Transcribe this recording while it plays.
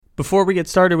Before we get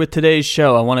started with today's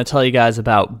show, I want to tell you guys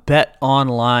about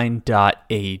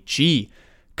betonline.ag.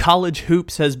 College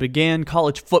hoops has began,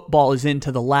 college football is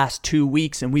into the last 2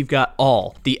 weeks, and we've got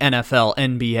all the NFL,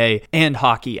 NBA, and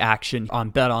hockey action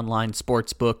on BetOnline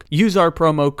Sportsbook. Use our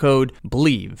promo code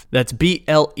BLEAV, that's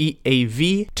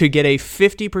BLEAV, to get a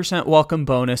 50% welcome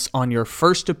bonus on your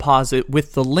first deposit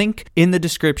with the link in the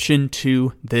description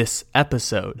to this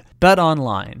episode.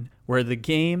 BetOnline, where the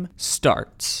game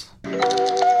starts.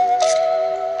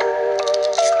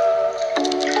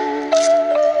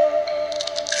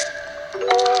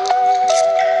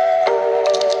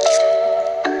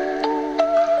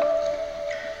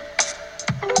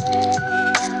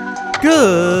 Good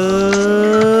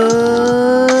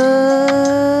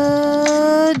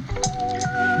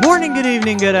morning, good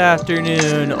evening, good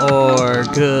afternoon, or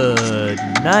good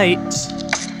night.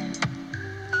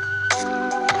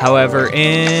 However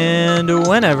and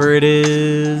whenever it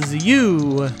is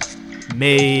you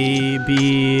may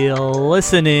be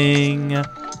listening,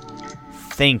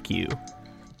 thank you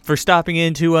for stopping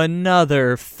into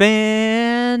another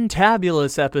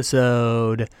fantabulous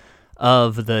episode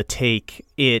of the Take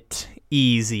It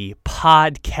Easy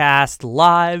podcast,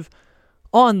 live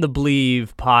on the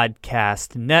Believe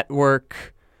Podcast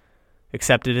Network.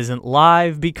 Except it isn't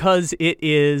live because it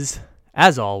is,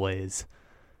 as always,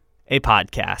 a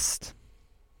podcast.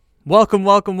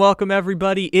 Welcome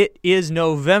everybody. It is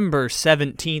November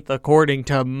 17th according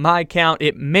to my count.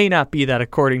 It may not be that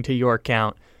according to your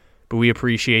count, but we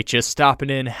appreciate you stopping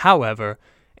in however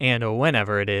and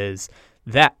whenever it is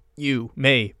that you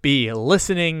may be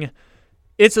listening.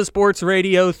 It's a Sports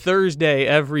Radio Thursday,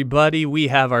 everybody. We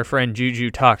have our friend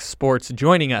Juju Talks Sports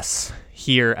joining us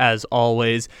here as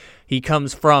always. He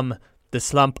comes from the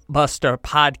Slump Buster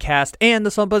podcast and the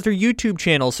Slump Buster YouTube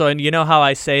channel. So, and you know how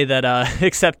I say that,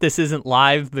 except this isn't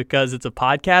live because it's a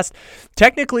podcast.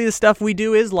 Technically, the stuff we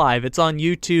do is live. It's on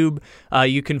YouTube.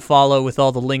 You can follow with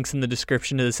all the links in the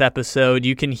description of this episode.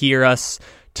 You can hear us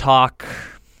talk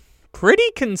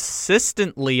pretty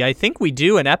consistently. I think we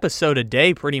do an episode a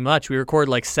day pretty much. We record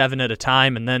like 7 at a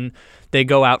time, and then they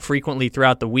go out frequently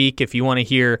throughout the week. If you want to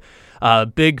hear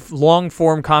big,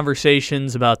 long-form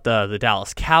conversations about the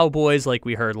Dallas Cowboys like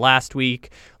we heard last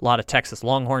week, a lot of Texas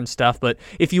Longhorn stuff. But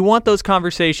if you want those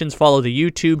conversations, follow the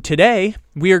YouTube. Today,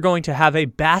 we are going to have a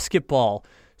basketball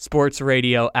Sports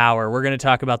Radio Hour. We're going to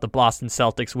talk about the Boston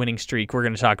Celtics winning streak. We're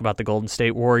going to talk about the Golden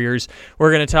State Warriors. We're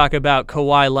going to talk about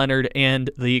Kawhi Leonard and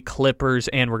the Clippers,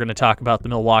 and we're going to talk about the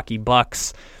Milwaukee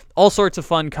Bucks. All sorts of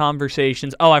fun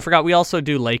conversations. Oh, I forgot, we also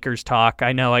do Lakers talk.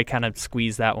 I know I kind of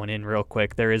squeezed that one in real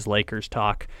quick. There is Lakers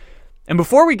talk. And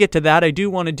before we get to that, I do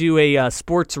want to do a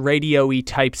sports radio-y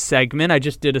type segment. I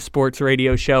just did a sports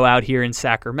radio show out here in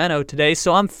Sacramento today,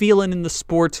 so I'm feeling in the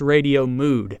sports radio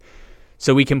mood.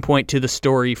 So we can point to the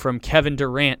story from Kevin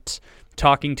Durant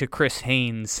talking to Chris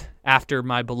Haynes after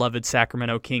my beloved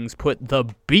Sacramento Kings put the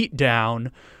beat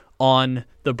down on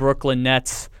the Brooklyn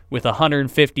Nets with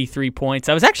 153 points.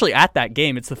 I was actually at that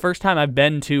game. It's the first time I've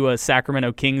been to a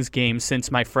Sacramento Kings game since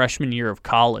my freshman year of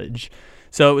college.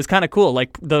 So it was kind of cool.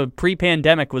 Like, the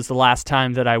pre-pandemic was the last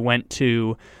time that I went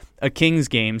to a Kings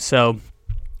game. So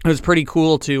it was pretty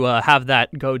cool to have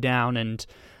that go down. And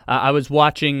I was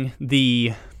watching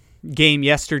the game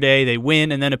yesterday. They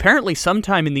win, and then apparently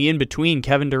sometime in the in-between,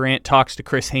 Kevin Durant talks to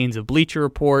Chris Haynes of Bleacher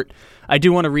Report. I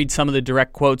do want to read some of the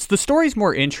direct quotes. The story's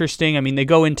more interesting. I mean, they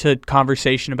go into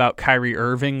conversation about Kyrie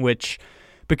Irving, which,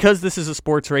 because this is a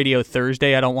Sports Radio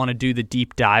Thursday, I don't want to do the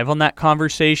deep dive on that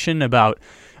conversation about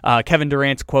Kevin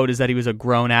Durant's quote is that he was a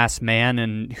grown-ass man,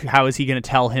 and how is he going to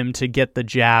tell him to get the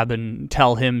jab and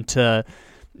tell him to,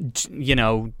 you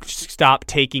know, stop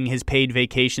taking his paid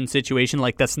vacation situation.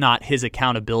 Like, that's not his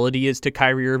accountability is to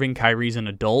Kyrie Irving. Kyrie's an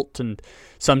adult, and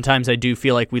sometimes I do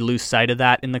feel like we lose sight of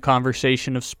that in the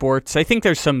conversation of sports. I think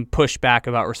there's some pushback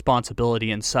about responsibility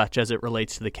and such as it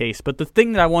relates to the case. But the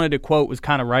thing that I wanted to quote was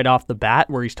kind of right off the bat,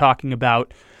 where he's talking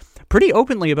about pretty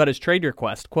openly about his trade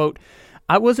request. Quote,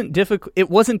 It wasn't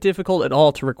difficult at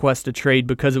all to request a trade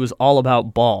because it was all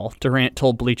about ball, Durant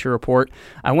told Bleacher Report.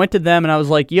 I went to them and I was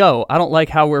like, yo, I don't like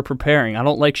how we're preparing. I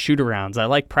don't like shoot-arounds. I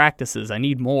like practices. I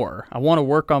need more. I want to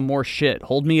work on more shit.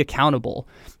 Hold me accountable.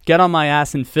 Get on my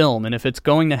ass in film, and if it's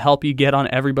going to help you get on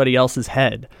everybody else's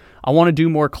head. I want to do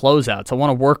more closeouts. I want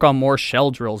to work on more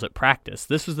shell drills at practice.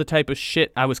 This was the type of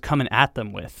shit I was coming at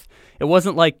them with. It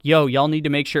wasn't like, yo, y'all need to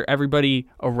make sure everybody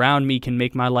around me can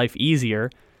make my life easier.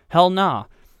 Hell nah.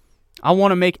 I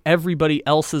want to make everybody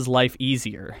else's life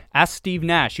easier. Ask Steve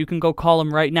Nash. You can go call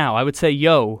him right now. I would say,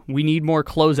 yo, we need more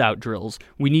closeout drills.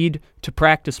 We need to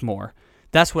practice more.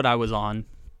 That's what I was on.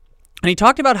 And he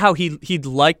talked about how he'd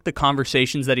like the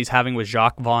conversations that he's having with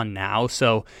Jacques Vaughn now.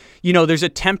 So, there's a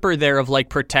temper there of like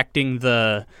protecting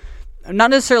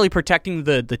not necessarily protecting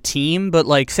the team, but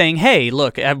like saying, hey,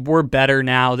 look, we're better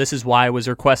now. This is why I was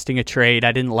requesting a trade.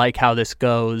 I didn't like how this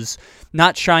goes.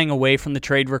 Not shying away from the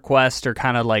trade request or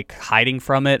kind of like hiding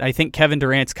from it. I think Kevin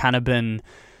Durant's kind of been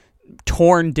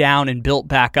torn down and built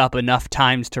back up enough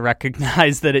times to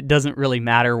recognize that it doesn't really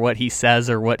matter what he says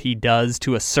or what he does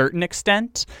to a certain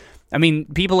extent. I mean,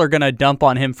 people are going to dump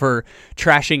on him for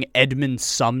trashing Edmund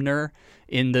Sumner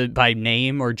by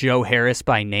name or Joe Harris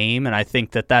by name, and I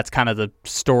think that that's kind of the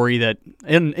story that,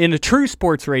 in a true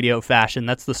sports radio fashion,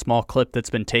 that's the small clip that's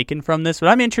been taken from this. But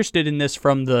I'm interested in this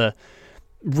from the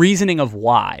reasoning of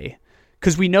why.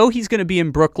 Because we know he's going to be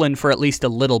in Brooklyn for at least a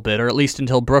little bit, or at least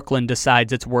until Brooklyn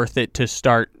decides it's worth it to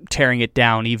start tearing it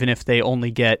down, even if they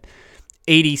only get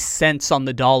 80 cents on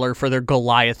the dollar for their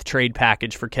Goliath trade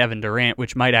package for Kevin Durant,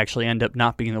 which might actually end up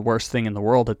not being the worst thing in the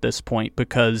world at this point,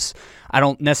 because I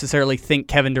don't necessarily think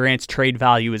Kevin Durant's trade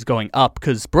value is going up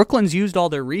because Brooklyn's used all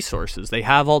their resources. They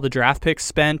have all the draft picks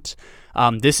spent.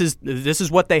 This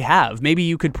is what they have. Maybe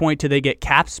you could point to they get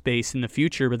cap space in the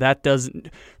future, but that doesn't.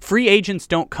 Free agents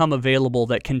don't come available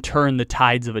that can turn the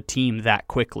tides of a team that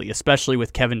quickly, especially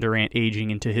with Kevin Durant aging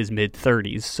into his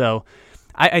mid-30s. So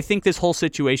I think this whole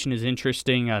situation is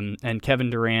interesting, and Kevin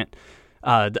Durant.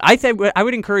 I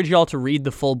would encourage y'all to read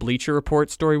the full Bleacher Report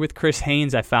story with Chris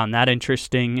Haynes. I found that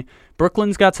interesting.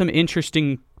 Brooklyn's got some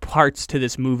interesting parts to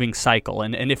this moving cycle,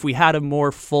 and if we had a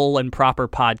more full and proper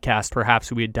podcast,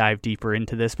 perhaps we would dive deeper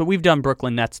into this. But we've done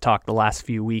Brooklyn Nets talk the last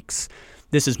few weeks.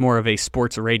 This is more of a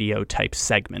sports radio type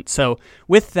segment. So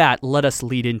with that, let us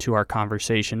lead into our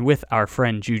conversation with our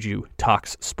friend Juju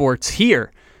Talks Sports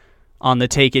here on the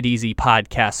Take It Easy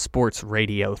Podcast Sports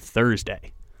Radio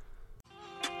Thursday.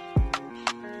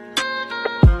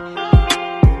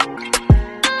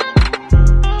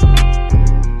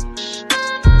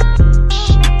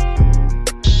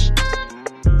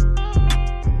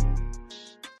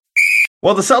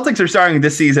 Well, the Celtics are starting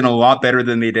this season a lot better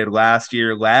than they did last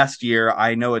year. Last year,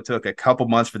 I know it took a couple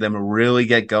months for them to really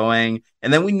get going.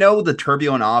 And then we know the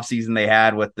turbulent offseason they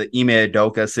had with the Ime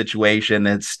Udoka situation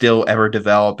that's still ever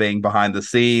developing behind the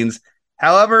scenes.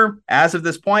 However, as of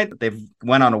this point, they've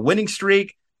went on a winning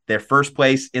streak. They're first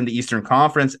place in the Eastern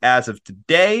Conference as of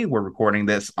today. We're recording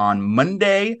this on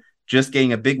Monday, just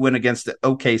getting a big win against the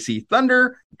OKC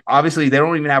Thunder. Obviously, they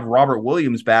don't even have Robert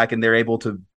Williams back, and they're able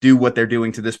to do what they're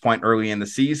doing to this point early in the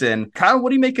season. Kyle, what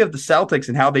do you make of the Celtics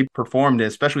and how they performed,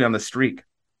 especially on the streak?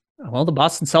 Well, the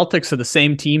Boston Celtics are the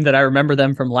same team that I remember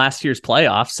them from last year's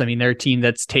playoffs. I mean, they're a team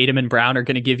that's Tatum and Brown are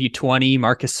going to give you 20.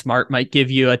 Marcus Smart might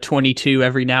give you a 22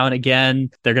 every now and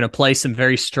again. They're going to play some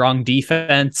very strong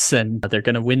defense, and they're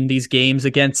going to win these games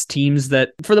against teams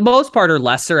that, for the most part, are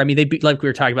lesser. I mean, they beat, like we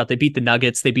were talking about, they beat the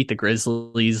Nuggets, they beat the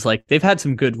Grizzlies. Like, they've had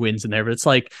some good wins in there, but it's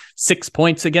like 6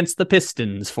 points against the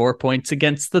Pistons, 4 points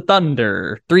against the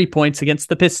Thunder, 3 points against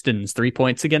the Pistons, 3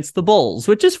 points against the Bulls,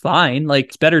 which is fine. Like,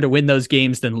 it's better to win those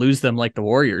games than lose them like the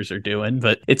Warriors are doing,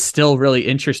 but it's still really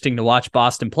interesting to watch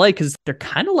Boston play because they're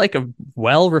kind of like a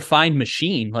well-refined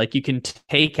machine. Like, you can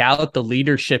take out the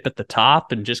leadership at the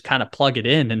top and just kind of plug it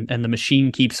in, and the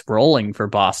machine keeps rolling for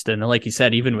Boston. And like you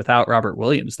said, even without Robert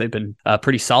Williams, they've been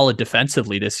pretty solid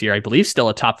defensively this year. I believe still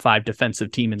a top 5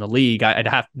 defensive team in the league. I'd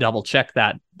have to double check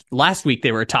that. Last week,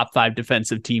 they were a top 5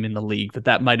 defensive team in the league, but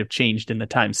that might have changed in the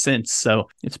time since. So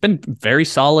it's been very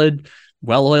solid,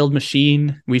 well-oiled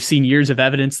machine. We've seen years of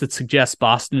evidence that suggests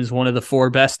Boston is one of the 4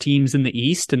 best teams in the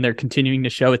East, and they're continuing to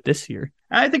show it this year.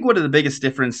 I think one of the biggest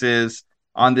differences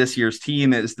on this year's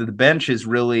team is that the bench has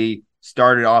really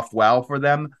started off well for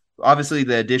them. Obviously,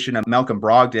 the addition of Malcolm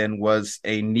Brogdon was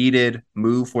a needed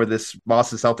move for this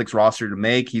Boston Celtics roster to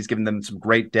make. He's given them some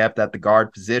great depth at the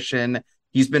guard position.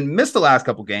 He's been missed the last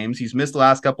couple games. He's missed the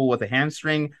last couple with a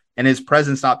hamstring, and his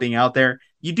presence not being out there.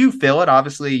 You do feel it.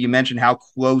 Obviously, you mentioned how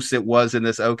close it was in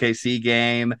this OKC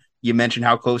game. You mentioned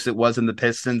how close it was in the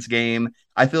Pistons game.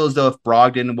 I feel as though if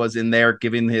Brogdon was in there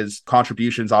giving his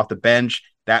contributions off the bench,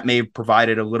 that may have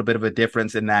provided a little bit of a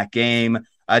difference in that game.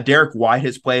 Derek White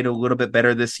has played a little bit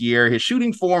better this year. His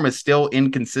shooting form is still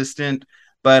inconsistent,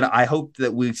 but I hope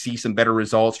that we see some better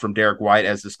results from Derek White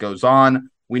as this goes on.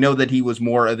 We know that he was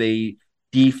more of a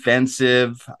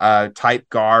defensive type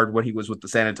guard when he was with the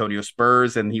San Antonio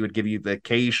Spurs, and he would give you the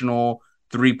occasional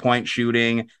three-point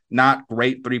shooting, not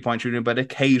great three-point shooting, but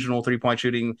occasional three-point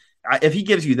shooting. If he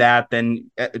gives you that,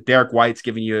 then Derek White's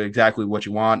giving you exactly what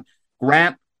you want.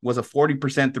 Grant was a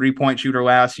 40% three-point shooter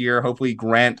last year. Hopefully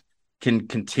Grant can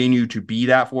continue to be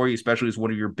that for you, especially as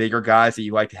one of your bigger guys that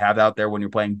you like to have out there when you're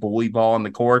playing bully ball on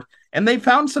the court. And they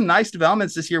found some nice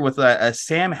developments this year with a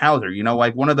Sam Hauser,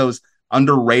 like one of those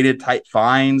underrated type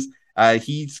finds.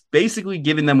 He's basically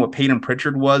giving them what Peyton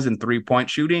Pritchard was in 3-point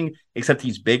shooting, except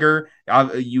he's bigger.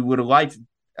 You would have liked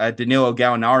Danilo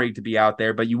Gallinari to be out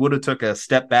there, but you would have took a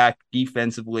step back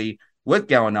defensively with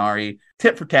Gallinari.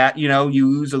 Tit for tat, you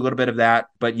lose a little bit of that,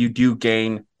 but you do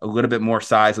gain a little bit more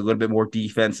size, a little bit more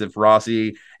defensive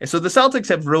Rossi. And so the Celtics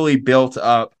have really built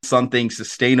up something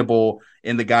sustainable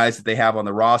in the guys that they have on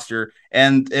the roster.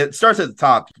 And it starts at the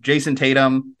top. Jason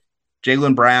Tatum,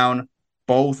 Jaylen Brown,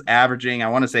 both averaging, I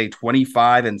want to say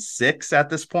 25 and 6 at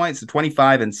this point. So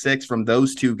 25 and 6 from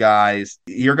those two guys.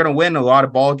 You're going to win a lot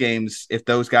of ball games if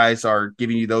those guys are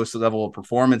giving you those level of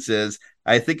performances.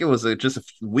 I think it was just a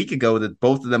week ago that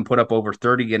both of them put up over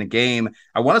 30 in a game.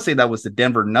 I want to say that was the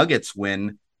Denver Nuggets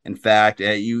win. In fact,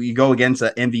 you go against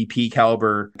an MVP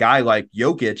caliber guy like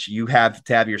Jokic, you have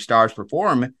to have your stars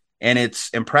perform. And it's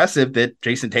impressive that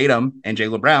Jason Tatum and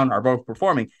Jaylen Brown are both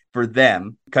performing for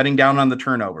them, cutting down on the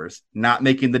turnovers, not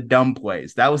making the dumb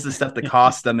plays. That was the stuff that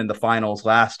cost them in the finals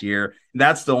last year.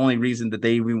 That's the only reason that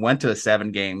they even went to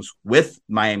 7 games with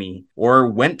Miami or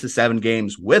went to 7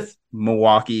 games with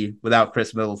Milwaukee without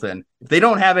Chris Middleton. If they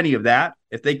don't have any of that,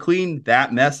 if they clean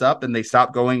that mess up and they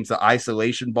stop going to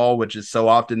isolation ball, which is so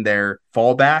often their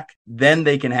fallback, then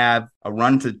they can have a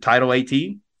run to Title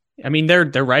 18. I mean, they're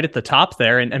right at the top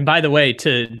there. And by the way,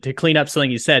 to clean up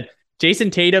something you said,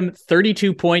 Jason Tatum,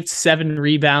 32 points, 7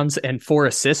 rebounds, and 4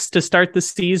 assists to start the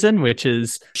season, which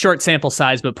is short sample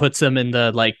size, but puts him in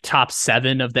the top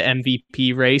 7 of the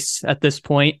MVP race at this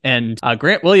point. And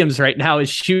Grant Williams right now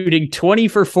is shooting 20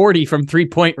 for 40 from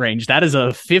 3-point range. That is a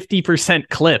 50%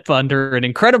 clip under an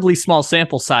incredibly small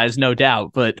sample size, no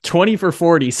doubt, but 20 for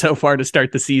 40 so far to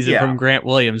start the season from Grant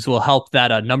Williams will help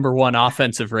that number 1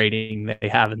 offensive rating they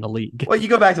have in the league. Well, you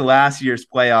go back to last year's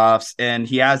playoffs, and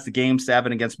he has the Game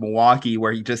 7 against Milwaukee,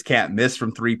 where he just can't miss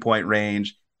from 3-point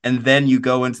range. And then you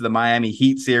go into the Miami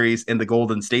Heat series and the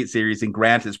Golden State series, and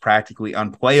Grant is practically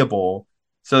unplayable.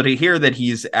 So to hear that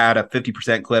he's at a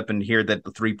 50% clip and hear that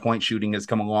the 3-point shooting has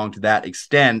come along to that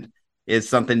extent is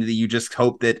something that you just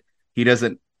hope that he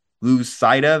doesn't lose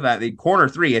sight of. At the corner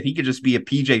 3, if he could just be a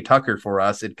PJ Tucker for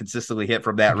us and consistently hit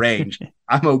from that range,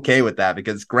 I'm okay with that,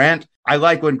 because Grant, I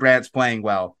like when Grant's playing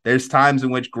well. There's times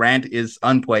in which Grant is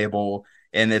unplayable,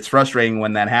 and it's frustrating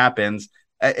when that happens.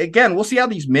 Again, we'll see how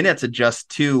these minutes adjust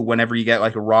too whenever you get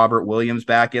like a Robert Williams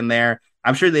back in there.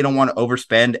 I'm sure they don't want to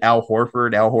overspend Al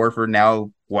Horford. Al Horford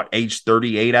now, age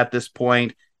 38 at this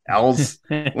point. Al's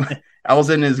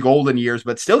in his golden years,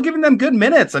 but still giving them good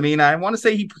minutes. I mean, I want to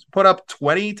say he put up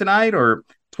 20 tonight or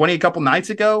 20 a couple nights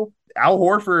ago. Al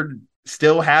Horford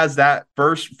still has that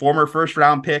former first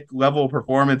round pick level of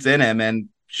performance in him, and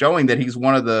showing that he's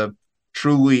one of the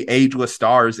truly ageless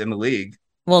stars in the league.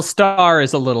 Well, star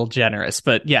is a little generous,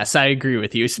 but yes, I agree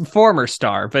with you. Former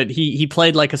star, but he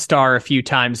played like a star a few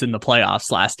times in the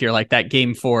playoffs last year, like that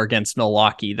Game 4 against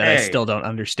Milwaukee that I still don't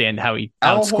understand how he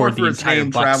outscored the entire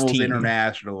Bucks team.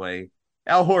 Internationally.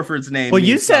 Al Horford's name. Well,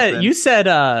 you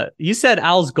said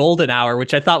Al's golden hour,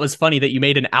 which I thought was funny that you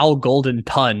made an Al Golden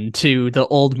pun to the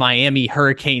old Miami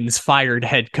Hurricanes fired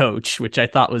head coach, which I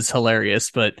thought was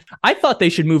hilarious. But I thought they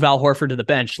should move Al Horford to the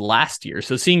bench last year.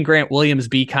 So seeing Grant Williams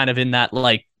be kind of in that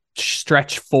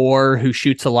stretch 4 who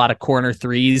shoots a lot of corner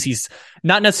threes. He's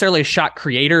not necessarily a shot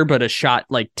creator, but a shot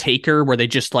taker, where they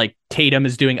just Tatum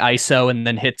is doing ISO and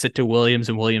then hits it to Williams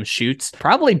and Williams shoots.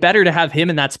 Probably better to have him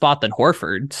in that spot than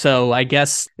Horford. So I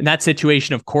guess in that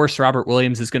situation, of course, Robert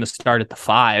Williams is going to start at the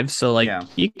 5. So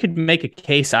you could make a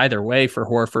case either way for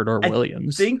Horford or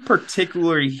Williams. I think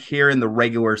particularly here in the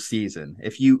regular season,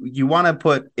 if you want to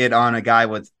put it on a guy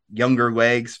with younger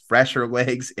legs, fresher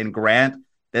legs in Grant,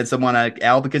 than someone like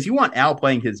Al, because you want Al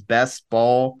playing his best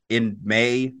ball in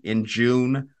May, in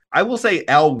June. I will say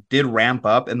Al did ramp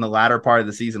up in the latter part of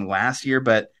the season last year,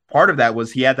 but part of that was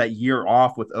he had that year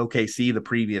off with OKC the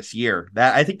previous year.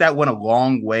 That I think that went a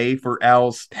long way for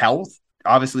Al's health.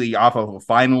 Obviously, off of a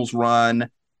finals run, a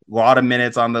lot of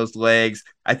minutes on those legs.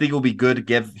 I think it will be good to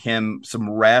give him some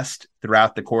rest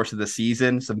throughout the course of the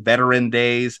season, some veteran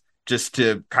days, just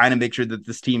to kind of make sure that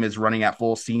this team is running at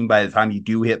full steam by the time you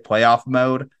do hit playoff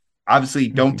mode. Obviously,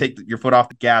 don't take your foot off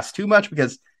the gas too much,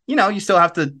 because, you still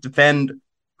have to defend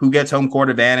who gets home court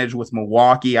advantage with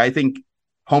Milwaukee. I think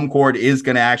home court is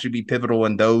going to actually be pivotal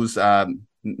in those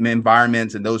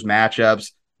environments and those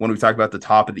matchups when we talk about the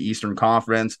top of the Eastern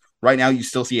Conference. Right now, you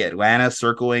still see Atlanta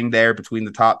circling there between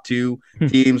the top 2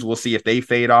 teams. We'll see if they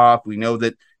fade off. We know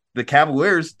that the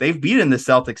Cavaliers, they've beaten the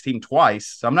Celtics team twice,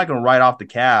 so I'm not going to write off the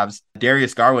Cavs.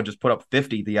 Darius Garland just put up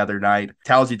 50 the other night.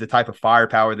 Tells you the type of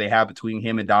firepower they have between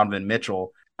him and Donovan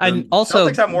Mitchell. And also,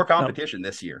 Celtics have more competition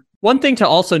this year. One thing to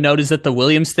also note is that the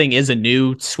Williams thing is a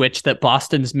new switch that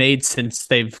Boston's made since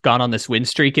they've gone on this win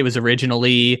streak. It was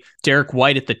originally Derek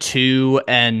White at the 2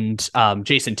 and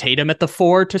Jason Tatum at the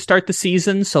 4 to start the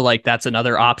season. So like that's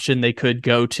another option they could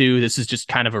go to. This is just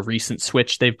kind of a recent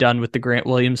switch they've done with the Grant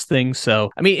Williams thing.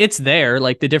 So, I mean, it's there.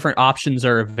 Like the different options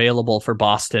are available for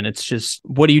Boston. It's just,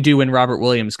 what do you do when Robert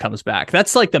Williams comes back?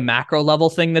 That's like the macro level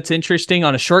thing that's interesting.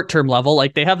 On a short-term level,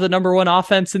 like they have the number 1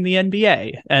 offense in the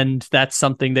NBA. And that's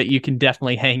something that you can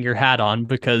definitely hang your hat on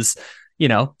because, you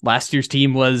know, last year's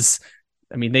team was,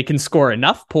 I mean, they can score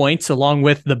enough points along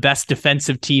with the best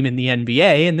defensive team in the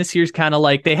NBA. And this year's kind of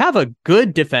like they have a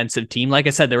good defensive team. Like I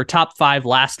said, they were top 5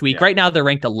 last week. Yeah. Right now they're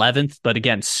ranked 11th, but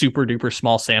again, super duper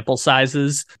small sample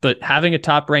sizes. But having a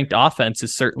top ranked offense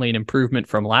is certainly an improvement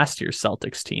from last year's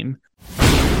Celtics team.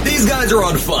 These guys are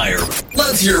on fire.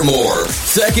 Let's hear more.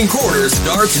 Second quarter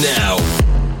starts now.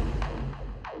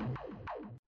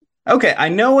 Okay, I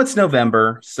know it's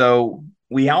November, so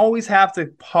we always have to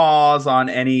pause on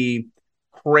any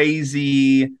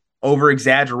crazy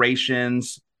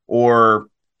over-exaggerations or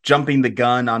jumping the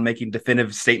gun on making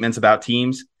definitive statements about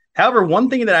teams. However, one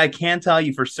thing that I can tell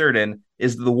you for certain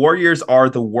is the Warriors are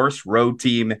the worst road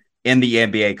team in the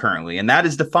NBA currently, and that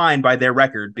is defined by their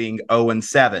record being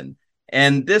 0-7.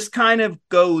 And this kind of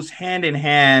goes hand in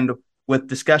hand with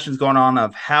discussions going on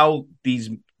of how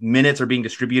these minutes are being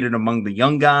distributed among the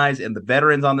young guys and the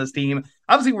veterans on this team.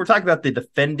 Obviously, we're talking about the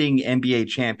defending NBA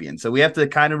champions, so we have to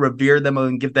kind of revere them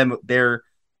and give them their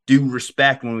due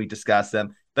respect when we discuss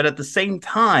them. But at the same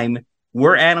time,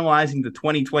 we're analyzing the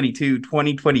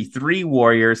 2022-2023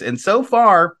 Warriors, and so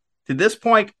far, to this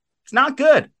point, it's not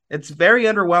good. It's very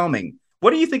underwhelming.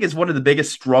 What do you think is one of the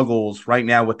biggest struggles right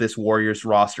now with this Warriors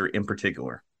roster in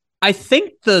particular? I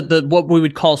think the what we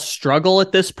would call struggle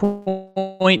at this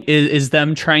point is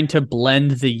them trying to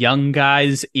blend the young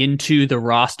guys into the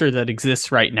roster that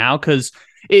exists right now. Because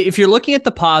if you're looking at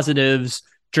the positives,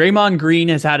 Draymond Green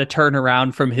has had a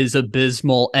turnaround from his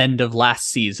abysmal end of last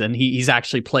season. He's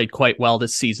actually played quite well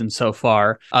this season so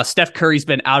far. Steph Curry's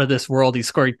been out of this world. He's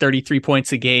scoring 33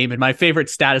 points a game. And my favorite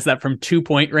stat is that from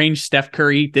 2-point range, Steph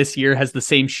Curry this year has the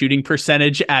same shooting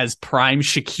percentage as prime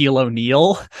Shaquille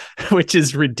O'Neal, which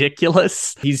is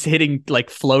ridiculous. He's hitting like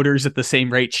floaters at the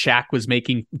same rate Shaq was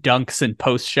making dunks and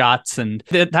post shots. And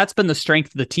that's been the strength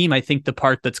of the team. I think the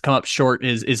part that's come up short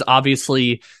is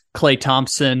obviously Klay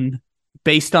Thompson.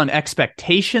 Based on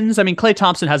expectations, I mean, Klay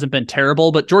Thompson hasn't been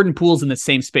terrible, but Jordan Poole's in the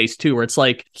same space too, where it's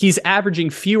like he's averaging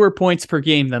fewer points per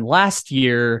game than last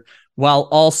year, while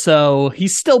also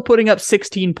he's still putting up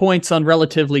 16 points on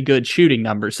relatively good shooting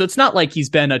numbers. So it's not like he's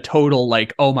been a total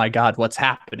like, oh my God, what's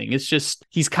happening? It's just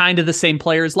he's kind of the same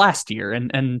player as last year,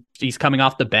 and he's coming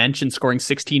off the bench and scoring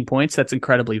 16 points. That's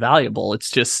incredibly valuable.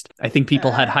 It's just I think people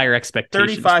had higher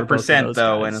expectations. 35%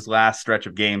 though in his last stretch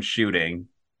of games shooting.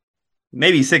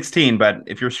 Maybe 16, but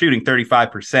if you're shooting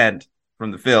 35%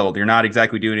 from the field, you're not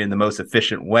exactly doing it in the most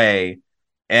efficient way.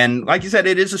 And like you said,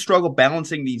 it is a struggle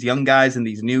balancing these young guys and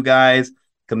these new guys.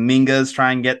 Kuminga's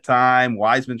trying to get time.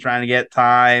 Wiseman's trying to get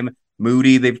time.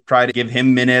 Moody, they've tried to give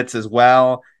him minutes as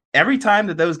well. Every time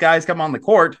that those guys come on the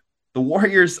court, the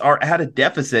Warriors are at a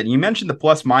deficit. You mentioned the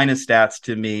plus-minus stats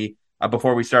to me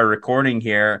before we started recording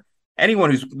here.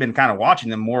 Anyone who's been kind of watching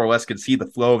them more or less could see the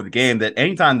flow of the game, that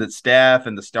anytime that Steph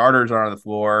and the starters are on the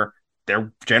floor,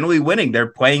 they're generally winning.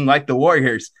 They're playing like the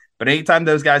Warriors. But anytime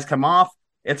those guys come off,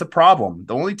 it's a problem.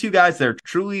 The only two guys that are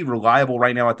truly reliable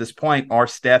right now at this point are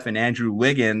Steph and Andrew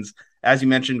Wiggins. As you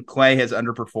mentioned, Klay has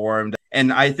underperformed.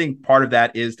 And I think part of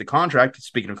that is the contract,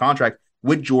 speaking of contract,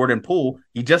 with Jordan Poole.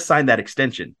 He just signed that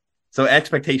extension. So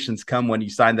expectations come when you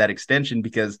sign that extension,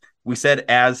 because we said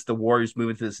as the Warriors move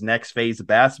into this next phase of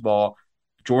basketball,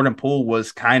 Jordan Poole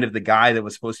was kind of the guy that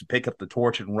was supposed to pick up the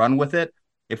torch and run with it.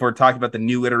 If we're talking about the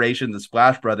new iteration, the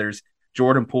Splash Brothers,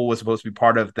 Jordan Poole was supposed to be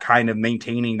part of the kind of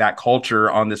maintaining that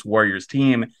culture on this Warriors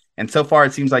team. And so far,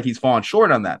 it seems like he's fallen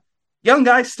short on that. Young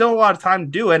guy, still a lot of time to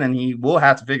do it, and he will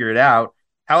have to figure it out.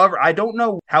 However, I don't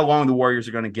know how long the Warriors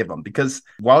are going to give him, because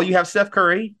while you have Steph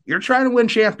Curry, you're trying to win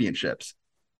championships.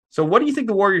 So what do you think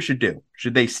the Warriors should do?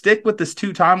 Should they stick with this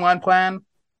 2-timeline plan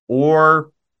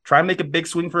or try and make a big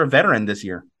swing for a veteran this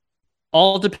year?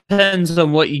 All depends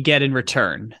on what you get in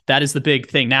return. That is the big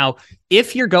thing. Now,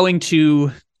 if you're going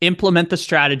to implement the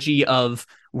strategy of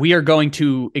we are going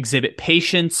to exhibit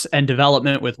patience and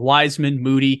development with Wiseman,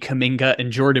 Moody, Kuminga,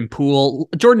 and Jordan Poole.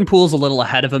 Jordan Poole's a little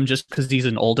ahead of him just because he's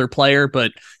an older player,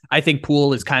 but I think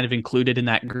Poole is kind of included in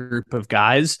that group of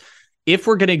guys. If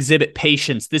we're going to exhibit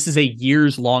patience, this is a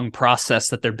years-long process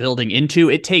that they're building into.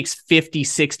 It takes 50,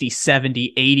 60,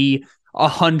 70, 80,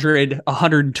 100,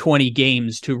 120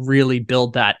 games to really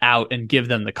build that out and give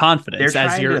them the confidence.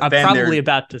 As I'm probably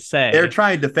about to say. They're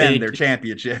trying to defend their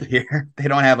championship here. They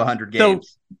don't have 100 games.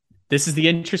 So, this is the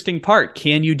interesting part.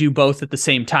 Can you do both at the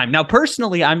same time? Now,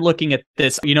 personally, I'm looking at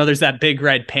this. There's that big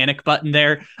red panic button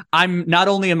there. Not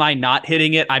only am I not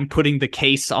hitting it, I'm putting the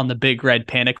case on the big red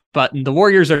panic button. The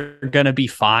Warriors are going to be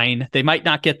fine. They might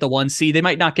not get the 1 seed. They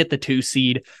might not get the 2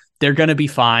 seed. They're going to be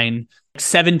fine.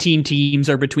 17 teams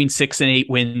are between 6 and 8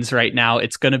 wins right now.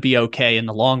 It's going to be okay in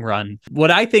the long run.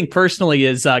 What I think personally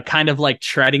is kind of like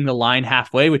treading the line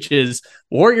halfway, which is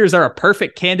Warriors are a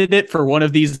perfect candidate for one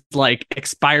of these like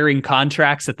expiring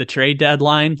contracts at the trade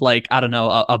deadline. Like, I don't know,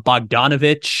 a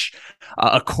Bogdanovich,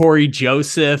 a Corey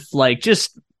Joseph,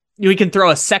 we can throw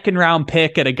a 2nd round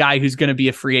pick at a guy who's going to be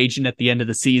a free agent at the end of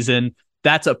the season.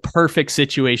 That's a perfect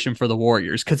situation for the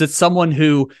Warriors because it's someone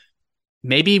who,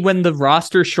 maybe when the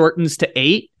roster shortens to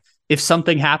 8, if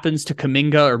something happens to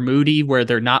Kuminga or Moody where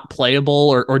they're not playable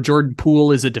or Jordan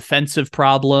Poole is a defensive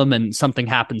problem and something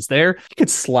happens there, you could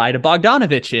slide a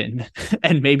Bogdanovich in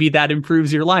and maybe that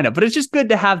improves your lineup. But it's just good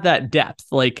to have that depth.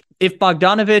 Like if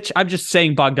Bogdanovich, I'm just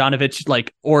saying Bogdanovich,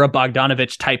 or a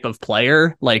Bogdanovich type of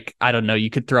player, I don't know,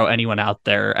 you could throw anyone out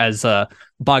there as a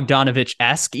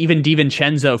Bogdanovich-esque. Even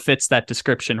DiVincenzo fits that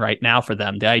description right now for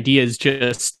them. The idea is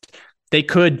just, they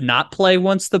could not play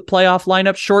once the playoff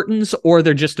lineup shortens, or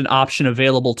they're just an option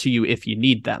available to you if you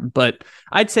need them. But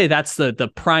I'd say that's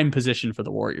the prime position for the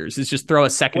Warriors, is just throw a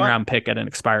 2nd round pick at an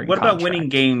expiring contract. What about winning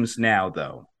games now,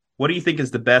 though? What do you think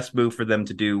is the best move for them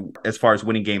to do as far as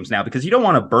winning games now? Because you don't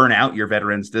want to burn out your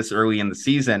veterans this early in the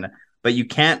season, but you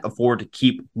can't afford to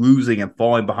keep losing and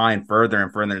falling behind further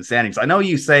and further in standings. I know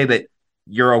you say that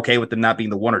you're okay with them not being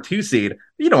the 1 or 2 seed,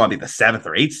 but you don't want to be the 7th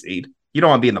or 8th seed. You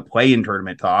don't want to be in the play-in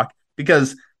tournament talk.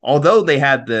 Because although they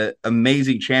had the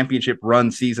amazing championship run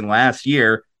season last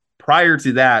year, prior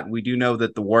to that, we do know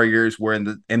that the Warriors were in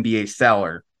the NBA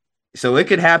cellar. So it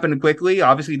could happen quickly.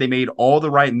 Obviously, they made all the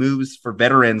right moves for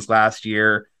veterans last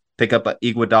year. Pick up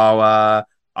Iguodala,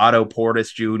 Otto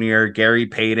Portis Jr., Gary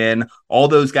Payton. All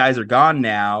those guys are gone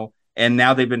now. And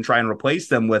now they've been trying to replace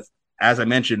them with, as I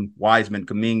mentioned, Wiseman,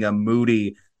 Kuminga,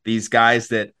 Moody, these guys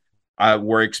that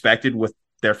were expected with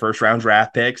their first-round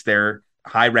draft picks, their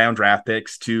high round draft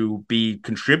picks to be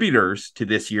contributors to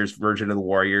this year's version of the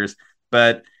Warriors.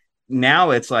 But now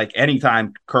it's like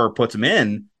anytime Kerr puts them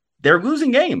in, they're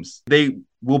losing games. They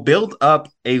will build up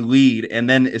a lead, and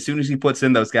then as soon as he puts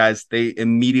in those guys, they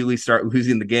immediately start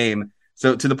losing the game.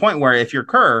 So to the point where if you're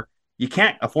Kerr, you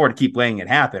can't afford to keep letting it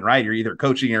happen, right? You're either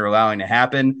coaching or allowing it to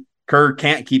happen. Kerr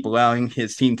can't keep allowing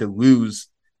his team to lose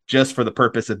just for the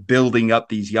purpose of building up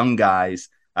these young guys.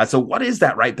 So what is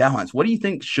that right balance? What do you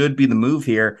think should be the move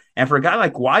here? And for a guy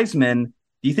like Wiseman,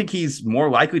 do you think he's more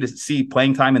likely to see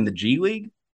playing time in the G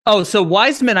League? Oh, so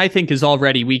Wiseman, I think, is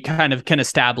already, we kind of can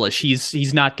establish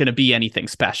he's not going to be anything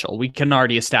special. We can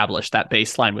already establish that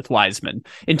baseline with Wiseman.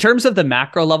 In terms of the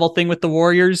macro level thing with the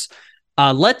Warriors,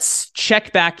 let's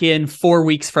check back in 4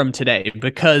 weeks from today,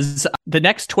 because the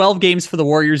next 12 games for the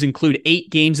Warriors include 8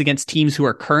 games against teams who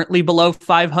are currently below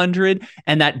 500,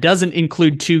 and that doesn't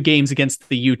include 2 games against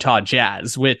the Utah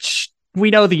Jazz, which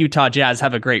we know the Utah Jazz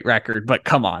have a great record, but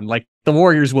come on, the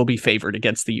Warriors will be favored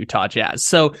against the Utah Jazz.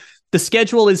 So the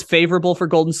schedule is favorable for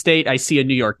Golden State. I see a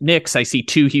New York Knicks. I see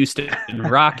 2 Houston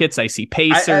Rockets. I see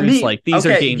Pacers. These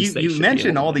are games. You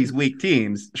mentioned all these weak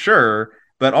teams, sure.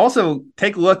 But also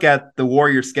take a look at the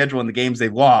Warriors' schedule and the games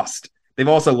they've lost. They've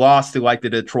also lost to the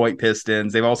Detroit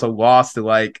Pistons. They've also lost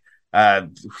to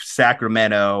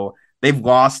Sacramento. They've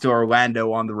lost to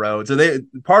Orlando on the road. So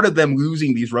part of them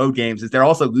losing these road games is they're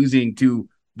also losing to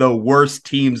the worst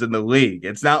teams in the league.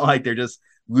 It's not like they're just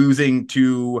losing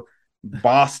to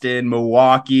Boston,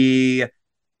 Milwaukee,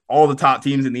 all the top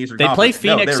teams in the Eastern Conference. They play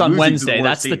Phoenix on Wednesday.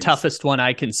 That's the toughest one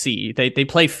I can see. They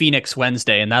play Phoenix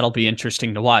Wednesday, and that'll be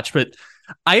interesting to watch. But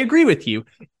I agree with you.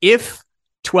 If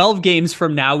 12 games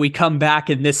from now we come back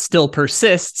and this still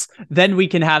persists, then we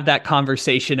can have that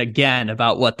conversation again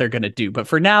about what they're going to do. But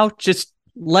for now, just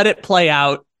let it play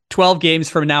out. 12 games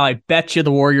from now, I bet you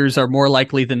the Warriors are more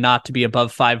likely than not to be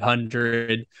above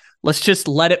 500. Let's just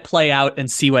let it play out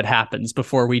and see what happens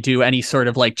before we do any sort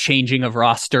of changing of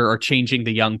roster or changing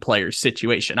the young players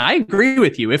situation. I agree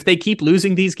with you. If they keep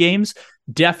losing these games,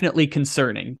 definitely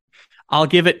concerning. I'll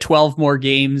give it 12 more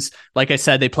games. Like I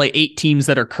said, they play 8 teams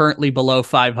that are currently below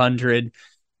 500.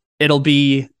 It'll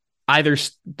be either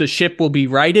the ship will be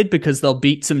righted because they'll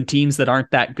beat some teams that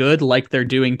aren't that good, like they're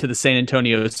doing to the San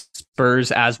Antonio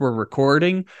Spurs as we're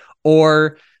recording,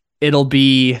 or it'll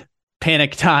be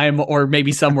panic time, or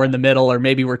maybe somewhere in the middle, or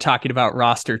maybe we're talking about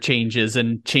roster changes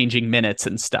and changing minutes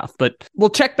and stuff. But we'll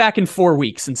check back in 4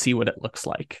 weeks and see what it looks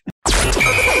like.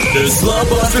 The Slump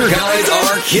Buster guys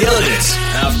are killing it.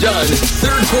 Half done.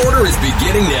 Third quarter is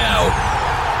beginning now.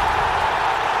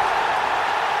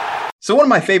 So one of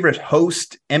my favorite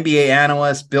host NBA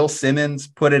analysts, Bill Simmons,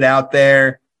 put it out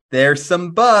there. There's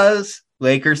some buzz.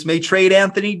 Lakers may trade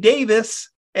Anthony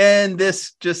Davis. And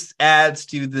this just adds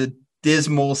to the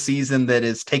dismal season that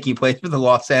is taking place for the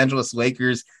Los Angeles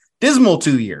Lakers. Dismal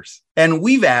 2 years. And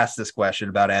we've asked this question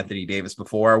about Anthony Davis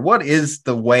before. What is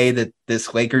the way that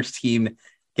this Lakers team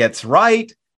gets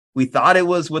right? We thought it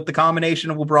was with the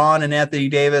combination of LeBron and Anthony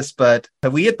Davis, but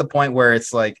have we hit the point where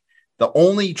it's like the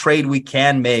only trade we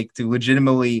can make to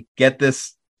legitimately get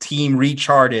this team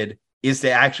recharted is to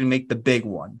actually make the big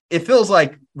one? It feels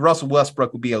like Russell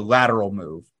Westbrook would be a lateral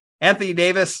move. Anthony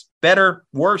Davis, better,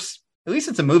 worse? At least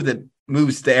it's a move that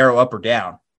moves the arrow up or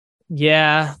down.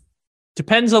 Yeah.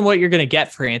 Depends on what you're going to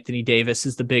get for Anthony Davis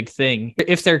is the big thing.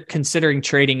 If they're considering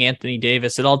trading Anthony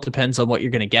Davis, it all depends on what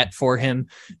you're going to get for him.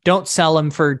 Don't sell him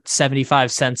for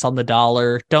 75 cents on the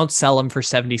dollar. Don't sell him for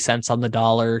 70 cents on the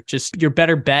dollar. Just your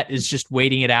better bet is just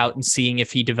waiting it out and seeing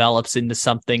if he develops into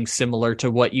something similar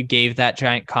to what you gave that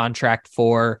giant contract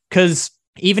for. Because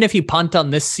even if you punt on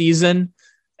this season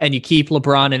and you keep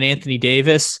LeBron and Anthony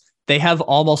Davis, they have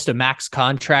almost a max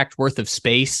contract worth of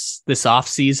space this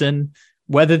offseason.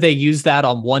 Whether they use that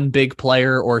on one big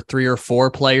player or 3 or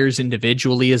 4 players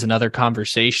individually is another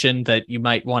conversation that you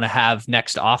might want to have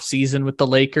next offseason with the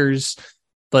Lakers.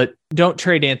 But don't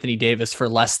trade Anthony Davis for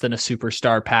less than a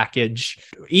superstar package,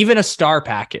 even a star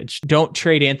package. Don't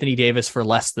trade Anthony Davis for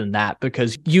less than that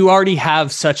because you already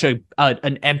have such an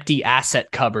empty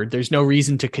asset cupboard. There's no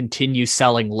reason to continue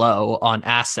selling low on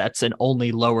assets and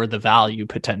only lower the value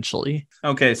potentially.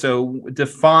 Okay, so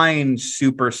define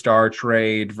superstar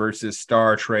trade versus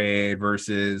star trade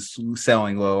versus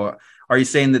selling low. Are you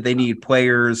saying that they need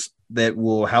players that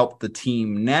will help the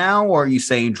team now, or are you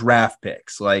saying draft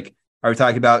picks? Like, are we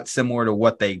talking about similar to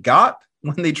what they got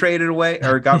when they traded away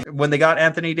or when they got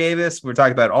Anthony Davis? We're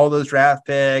talking about all those draft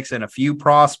picks and a few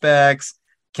prospects.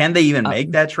 Can they even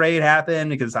make that trade happen?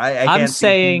 Because I can't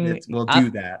think we'll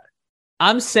do that.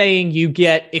 I'm saying you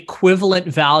get equivalent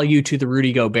value to the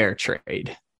Rudy Gobert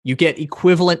trade. You get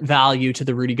equivalent value to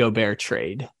the Rudy Gobert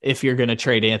trade if you're going to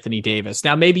trade Anthony Davis.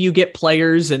 Now, maybe you get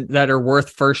players that are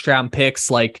worth first-round picks.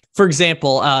 Like, for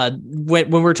example, when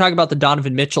we're talking about the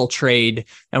Donovan Mitchell trade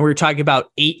and we were talking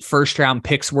about 8 first-round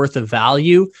picks worth of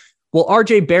value, well,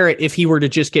 RJ Barrett, if he were to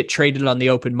just get traded on the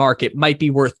open market, might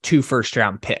be worth 2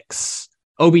 first-round picks.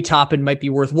 Obi Toppin might be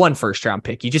worth 1 first-round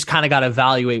pick. You just kind of got to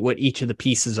evaluate what each of the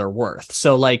pieces are worth.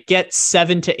 So, like, get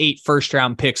 7 to 8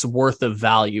 first-round picks worth of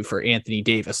value for Anthony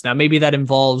Davis. Now, maybe that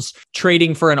involves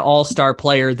trading for an all-star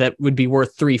player that would be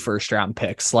worth 3 first-round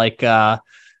picks. Like, I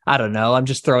don't know. I'm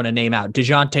just throwing a name out.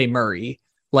 DeJounte Murray.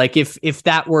 Like, if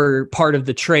that were part of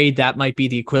the trade, that might be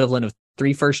the equivalent of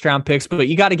 3 first-round picks. But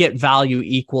you got to get value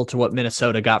equal to what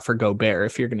Minnesota got for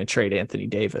Gobert if you're going to trade Anthony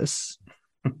Davis.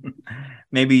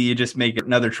 Maybe you just make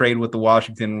another trade with the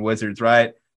Washington Wizards,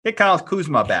 right? Get Kyle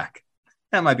Kuzma back.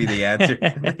 That might be the answer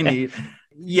they need.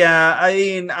 Yeah, I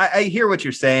mean, I hear what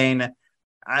you're saying.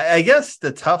 I guess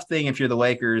the tough thing if you're the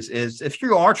Lakers is if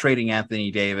you are trading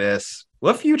Anthony Davis,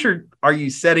 what future are you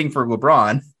setting for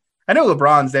LeBron? I know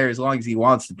LeBron's there as long as he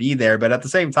wants to be there, but at the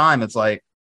same time, it's like,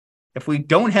 if we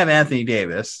don't have Anthony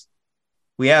Davis,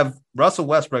 we have Russell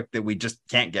Westbrook that we just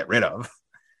can't get rid of.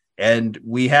 And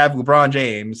we have LeBron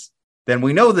James, then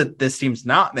we know that this team's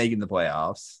not making the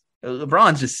playoffs.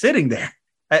 LeBron's just sitting there.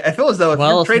 I feel as though if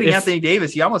you're trading Anthony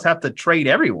Davis, you almost have to trade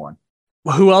everyone.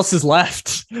 Who else is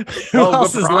left? Who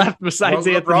else is left besides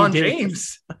Anthony LeBron Davis?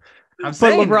 James? I'm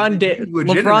saying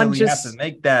LeBron just have to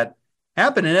make that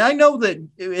happen. And I know that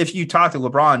if you talk to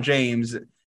LeBron James,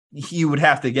 you would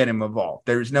have to get him involved.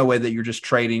 There's no way that you're just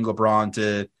trading LeBron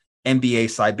to NBA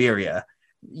Siberia.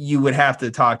 You would have to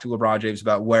talk to LeBron James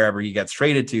about wherever he gets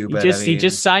traded to. But he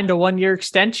just signed a 1-year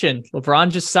extension.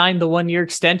 LeBron just signed the 1-year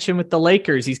extension with the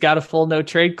Lakers. He's got a full no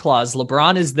trade clause.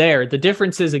 LeBron is there. The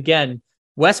difference is, again,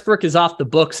 Westbrook is off the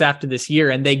books after this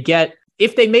year, and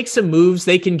if they make some moves,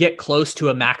 they can get close to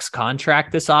a max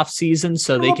contract this offseason,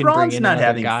 so they can bring in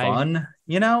another guy. Fun.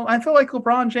 You know, I feel like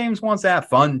LeBron James wants to have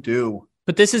fun too.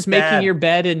 But this is making bad. your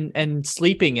bed and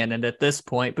sleeping in it at this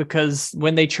point, because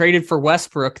when they traded for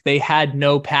Westbrook, they had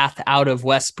no path out of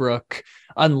Westbrook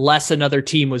unless another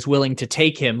team was willing to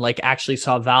take him, like actually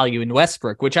saw value in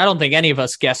Westbrook, which I don't think any of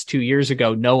us guessed 2 years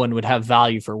ago no one would have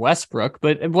value for Westbrook,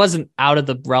 but it wasn't out of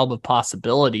the realm of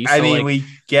possibility. I mean, we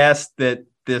guessed that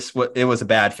it was a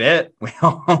bad fit. We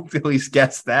all at least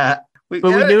guessed that. But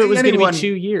we knew it was going to be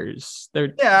 2 years.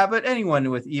 Yeah, but anyone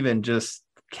with even just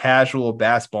casual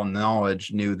basketball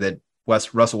knowledge knew that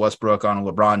Russell Westbrook on a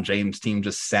LeBron James team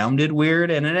just sounded weird,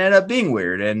 and it ended up being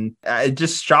weird. And it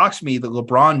just shocks me that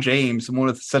LeBron James, someone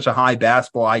with such a high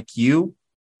basketball IQ,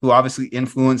 who obviously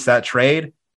influenced that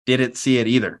trade, didn't see it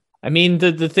either. I mean,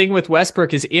 the thing with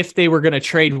Westbrook is if they were going to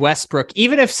trade Westbrook,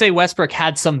 even if, say, Westbrook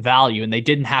had some value and they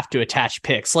didn't have to attach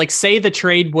picks, like say the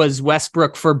trade was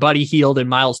Westbrook for Buddy Hield and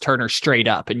Miles Turner straight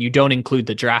up, and you don't include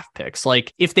the draft picks.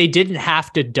 Like if they didn't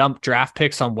have to dump draft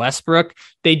picks on Westbrook,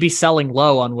 they'd be selling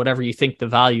low on whatever you think the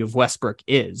value of Westbrook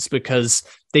is, because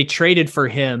they traded for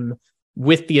him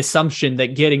with the assumption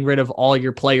that getting rid of all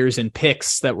your players and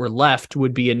picks that were left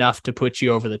would be enough to put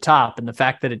you over the top. And the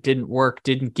fact that it didn't work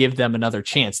didn't give them another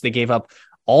chance. They gave up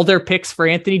all their picks for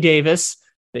Anthony Davis.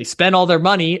 They spent all their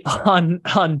money on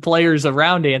players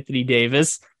around Anthony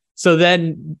Davis. So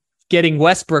then getting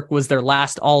Westbrook was their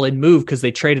last all-in move, because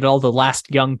they traded all the last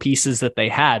young pieces that they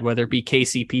had, whether it be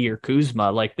KCP or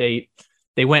Kuzma. Like they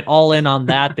went all in on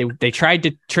that. They tried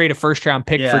to trade a first-round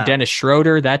pick for Dennis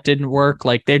Schroeder. That didn't work.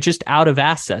 Like they're just out of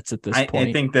assets at this point.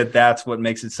 I think that's what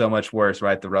makes it so much worse,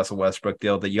 right? The Russell Westbrook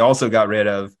deal, that you also got rid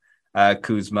of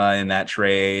Kuzma in that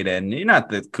trade. And not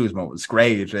that Kuzma was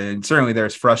great, and certainly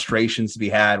there's frustrations to be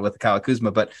had with Kyle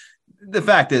Kuzma. But the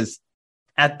fact is,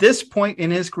 at this point in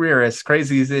his career, as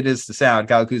crazy as it is to sound,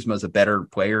 Kyle Kuzma is a better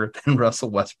player than Russell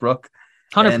Westbrook.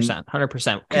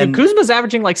 100%. And Kuzma's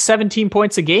averaging like 17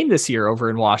 points a game this year over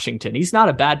in Washington. He's not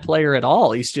a bad player at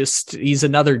all. He's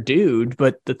another dude.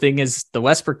 But the thing is, the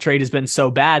Westbrook trade has been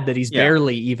so bad that he's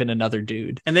barely even another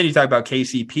dude. And then you talk about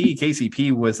KCP.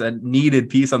 KCP was a needed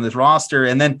piece on this roster.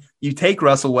 And then you take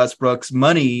Russell Westbrook's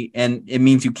money, and it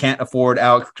means you can't afford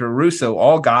Alex Caruso,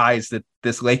 all guys that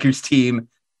this Lakers team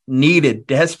needed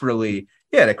desperately.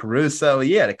 You had a Caruso,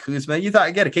 you had a Kuzma, you thought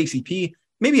you got a KCP.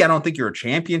 Maybe I don't think you're a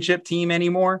championship team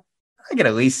anymore. I could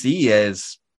at least see you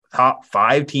as top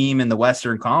 5 team in the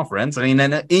Western Conference. I mean,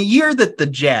 in a year that the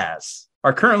Jazz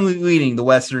are currently leading the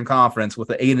Western Conference with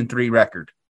an 8-3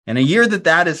 record, and a year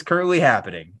that is currently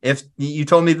happening, if you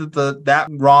told me that that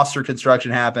roster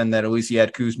construction happened, that at least you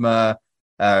had Kuzma,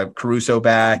 Caruso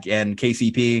back, and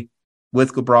KCP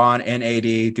with LeBron and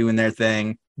AD doing their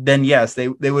thing, then yes, they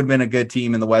would have been a good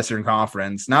team in the Western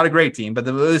Conference. Not a great team, but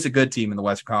it was a good team in the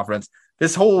Western Conference.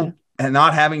 This whole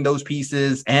not having those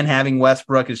pieces and having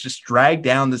Westbrook has just dragged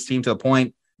down this team to a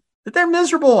point that they're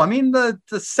miserable. I mean, the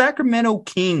Sacramento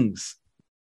Kings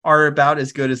are about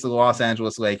as good as the Los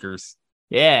Angeles Lakers.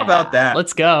 Yeah. How about that?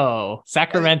 Let's go.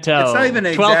 Sacramento. It's not even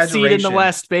an 12th seed in the exaggeration.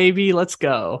 West, baby. Let's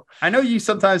go. I know you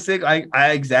sometimes think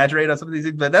I exaggerate on some of these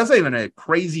things, but that's not even a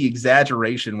crazy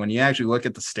exaggeration when you actually look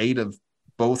at the state of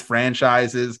both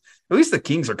franchises. At least the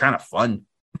Kings are kind of fun.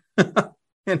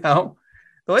 You know?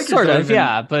 The Lakers sort of,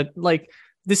 yeah. But like,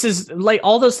 this is like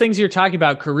all those things you're talking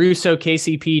about, Caruso,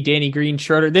 KCP, Danny Green,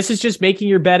 Schroeder. This is just making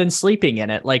your bed and sleeping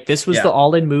in it. Like this was the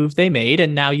all-in move they made,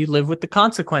 and now you live with the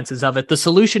consequences of it. The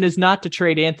solution is not to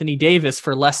trade Anthony Davis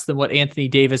for less than what Anthony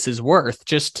Davis is worth,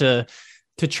 just to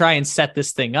try and set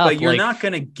this thing up. But you're not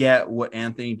going to get what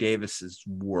Anthony Davis is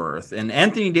worth. And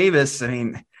Anthony Davis, I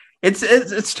mean,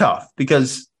 it's tough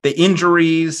because the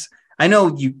injuries, I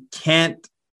know you can't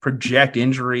project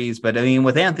injuries, but I mean,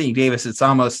 with Anthony Davis, it's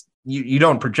almost, you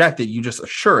don't project it, you just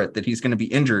assure it that he's going to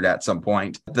be injured at some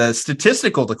point. The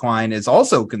statistical decline is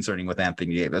also concerning with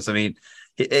Anthony Davis. I mean,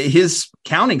 his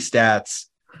counting stats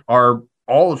are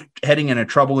all heading in a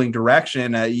troubling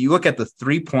direction. You look at the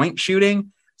 3-point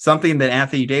shooting, something that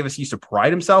Anthony Davis used to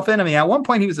pride himself in. I mean, at one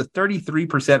point he was a 33%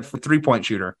 3-point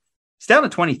shooter. He's down to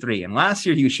 23, and last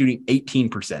year he was shooting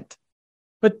 18%.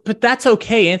 But that's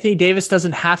okay. Anthony Davis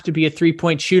doesn't have to be a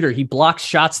 3-point shooter. He blocks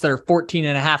shots that are 14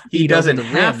 and a half feet. He doesn't over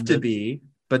the have rim. to be,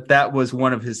 but that was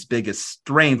one of his biggest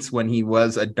strengths when he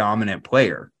was a dominant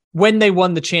player. When they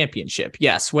won the championship,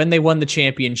 yes. When they won the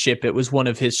championship, it was one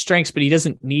of his strengths, but he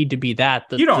doesn't need to be that.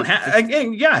 He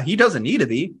doesn't need to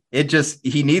be.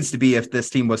 He needs to be if this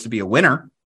team was to be a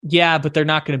winner. Yeah, but they're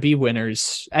not going to be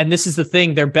winners. And this is the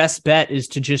thing. Their best bet is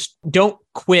to just don't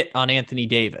quit on Anthony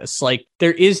Davis. Like,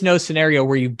 there is no scenario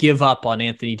where you give up on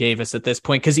Anthony Davis at this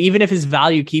point, because even if his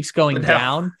value keeps going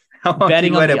down,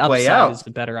 betting on the upside is a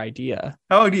better idea.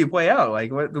 How do you play out? Like,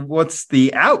 what's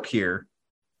the out here?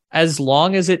 as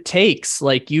long as it takes.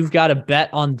 Like, you've got to bet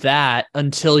on that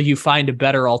until you find a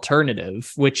better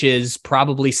alternative, which is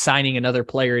probably signing another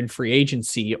player in free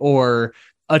agency, or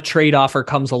a trade offer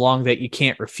comes along that you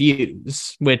can't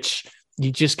refuse, which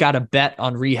you just got to bet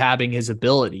on rehabbing his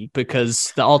ability,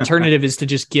 because the alternative is to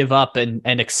just give up and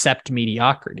accept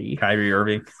mediocrity. Kyrie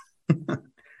Irving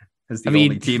is the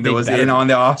only team that was in on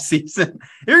the offseason.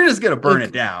 You're just going to burn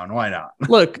it down. Why not?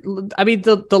 Look, I mean,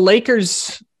 the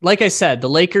Lakers, like I said, the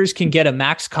Lakers can get a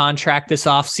max contract this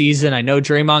offseason. I know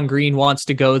Draymond Green wants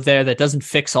to go there. That doesn't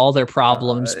fix all their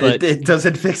problems, but it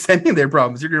doesn't fix any of their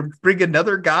problems. You're going to bring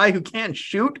another guy who can't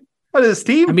shoot on his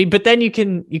team. I mean, but then you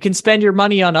can spend your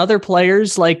money on other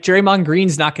players. Like, Draymond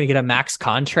Green's not going to get a max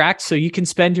contract, so you can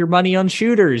spend your money on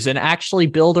shooters and actually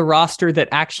build a roster that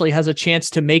actually has a chance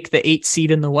to make the 8th seed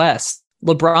in the West.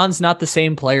 LeBron's not the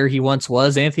same player he once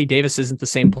was. Anthony Davis isn't the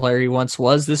same player he once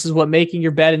was. This is what making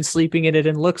your bed and sleeping in it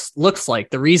and looks like.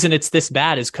 The reason it's this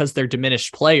bad is because they're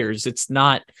diminished players. It's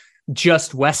not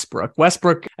just Westbrook.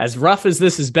 Westbrook, as rough as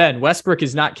this has been, Westbrook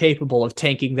is not capable of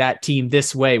tanking that team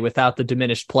this way without the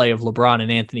diminished play of LeBron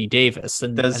and Anthony Davis.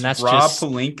 And does that's Rob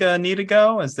Pelinka need to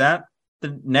go? Is that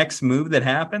the next move that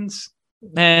happens?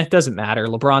 It doesn't matter.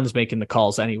 LeBron's making the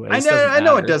calls anyway. I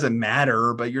know it doesn't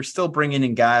matter, but you're still bringing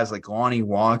in guys like Lonnie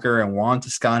Walker and Juan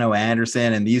Toscano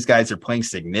Anderson, and these guys are playing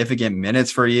significant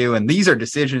minutes for you. And these are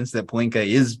decisions that Pelinka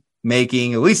is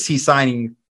making. At least he's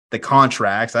signing the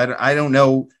contracts. I don't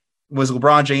know. Was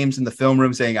LeBron James in the film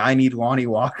room saying, "I need Lonnie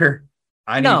Walker"?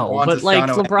 But like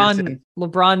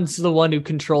LeBron's the one who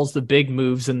controls the big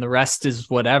moves, and the rest is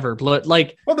whatever.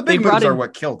 Like, well, the big moves are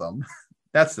what killed them.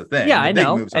 That's the thing. Yeah, I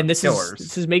know. And this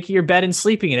is making your bed and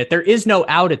sleeping in it. There is no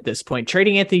out at this point.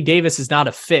 Trading Anthony Davis is not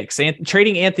a fix.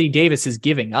 Trading Anthony Davis is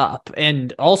giving up.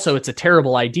 And also, it's a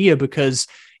terrible idea because,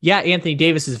 yeah, Anthony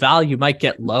Davis's value might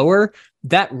get lower.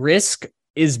 That risk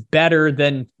is better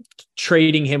than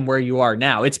trading him where you are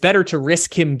now. It's better to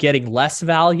risk him getting less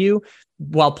value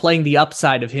while playing the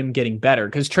upside of him getting better,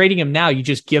 because trading him now, you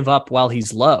just give up while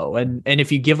he's low. And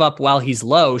if you give up while he's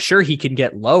low, sure, he can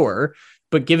get lower,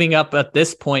 but giving up at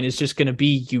this point is just going to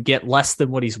be you get less than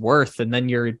what he's worth, and then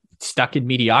you're stuck in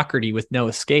mediocrity with no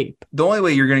escape. The only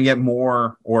way you're going to get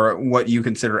more, or what you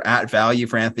consider at value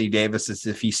for Anthony Davis, is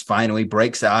if he finally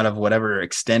breaks out of whatever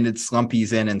extended slump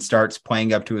he's in and starts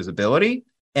playing up to his ability.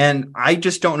 And I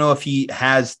just don't know if he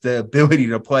has the ability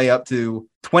to play up to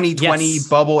 2020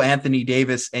 bubble Anthony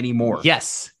Davis anymore.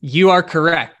 Yes, you are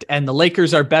correct. And the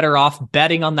Lakers are better off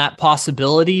betting on that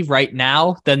possibility right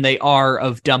now than they are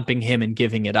of dumping him and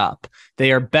giving it up.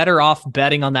 They are better off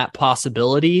betting on that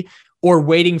possibility or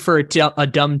waiting for a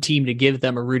dumb team to give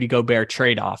them a Rudy Gobert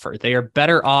trade offer. They are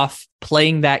better off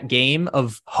playing that game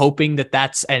of hoping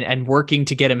that's and working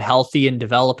to get him healthy and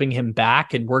developing him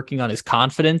back and working on his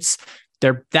confidence.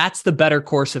 That's the better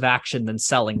course of action than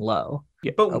selling low.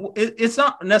 But it's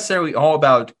not necessarily all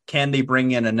about can they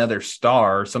bring in another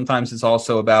star. Sometimes it's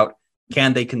also about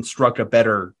can they construct a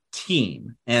better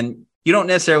team. And you don't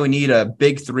necessarily need a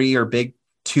big three or big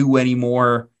two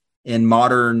anymore in the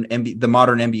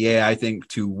modern NBA, I think,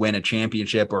 to win a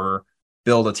championship or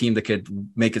build a team that could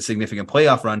make a significant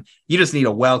playoff run. You just need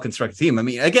a well-constructed team. I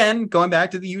mean, again, going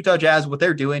back to the Utah Jazz, what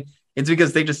they're doing, it's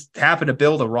because they just happen to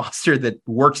build a roster that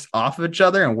works off of each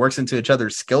other and works into each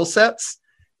other's skill sets.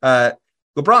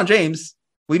 LeBron James,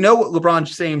 we know what LeBron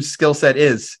James' skill set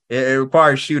is. It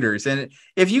requires shooters. And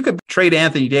if you could trade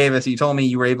Anthony Davis, you told me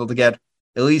you were able to get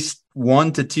at least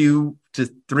 1 to 2 to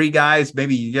 3 guys,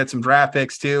 maybe you get some draft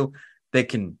picks too, that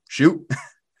can shoot.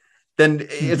 Then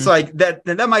it's like that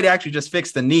might actually just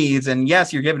fix the needs. And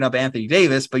yes, you're giving up Anthony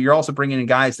Davis, but you're also bringing in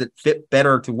guys that fit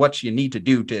better to what you need to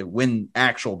do to win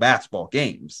actual basketball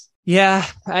games. Yeah,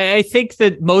 I think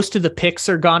that most of the picks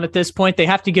are gone at this point. They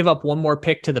have to give up one more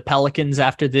pick to the Pelicans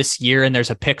after this year, and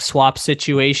there's a pick swap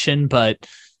situation, but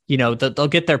you know, they'll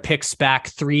get their picks back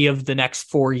 3 of the next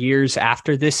 4 years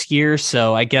after this year.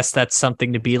 So I guess that's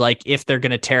something to be like, if they're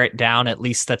going to tear it down, at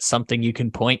least that's something you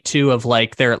can point to of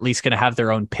like, they're at least going to have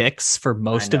their own picks for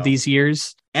most of these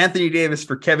years. Anthony Davis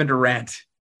for Kevin Durant.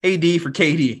 AD for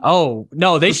KD. Oh,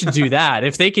 no, they should do that.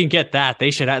 If they can get that, they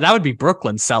should that would be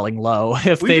Brooklyn selling low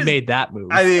if they made that move.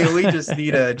 I mean, we just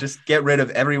need to just get rid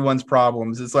of everyone's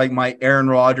problems. It's like my Aaron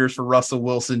Rodgers for Russell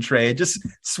Wilson trade. Just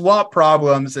swap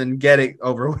problems and get it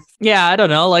over with. Yeah, I don't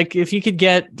know. Like if you could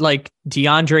get like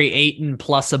DeAndre Ayton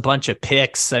plus a bunch of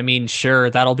picks, I mean,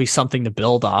 sure, that'll be something to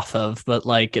build off of, but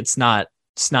like it's not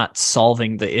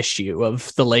solving the issue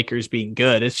of the Lakers being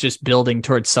good. It's just building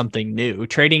towards something new.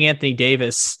 Trading Anthony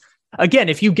Davis, again,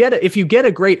 if you get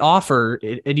a great offer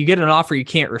and you get an offer you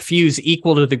can't refuse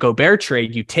equal to the Gobert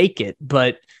trade, you take it.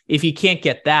 But if you can't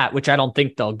get that, which I don't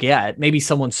think they'll get, maybe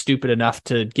someone's stupid enough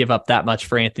to give up that much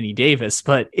for Anthony Davis,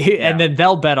 and then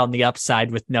they'll bet on the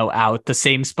upside with no out, the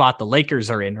same spot the Lakers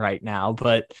are in right now.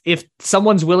 But if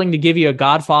someone's willing to give you a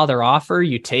Godfather offer,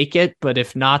 you take it. But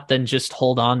if not, then just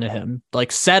hold on to him.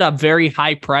 Like, set a very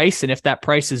high price, and if that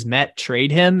price is met,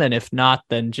 trade him. And if not,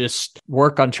 then just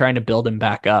work on trying to build him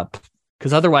back up.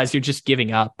 Because otherwise you're just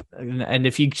giving up. And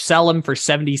if you sell him for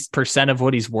 70% of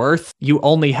what he's worth, you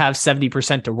only have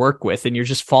 70% to work with, and you're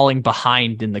just falling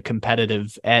behind in the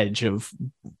competitive edge of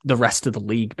the rest of the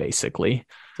league, basically.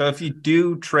 So if you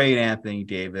do trade Anthony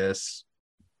Davis,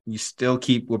 you still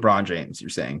keep LeBron James,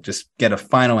 you're saying? Just get a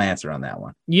final answer on that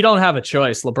one. You don't have a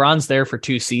choice. LeBron's there for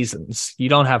 2 seasons. You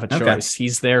don't have a choice. Okay.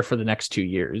 He's there for the next 2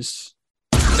 years.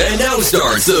 And now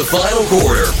starts the final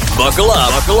quarter. Buckle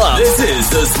up. This is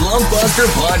the Slump Buster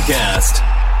Podcast.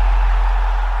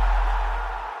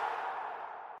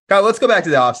 Kyle, let's go back to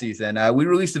the offseason. We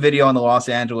released a video on the Los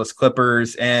Angeles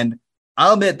Clippers, and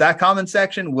I'll admit that comment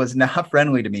section was not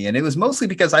friendly to me. And it was mostly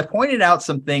because I pointed out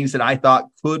some things that I thought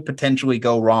could potentially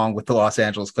go wrong with the Los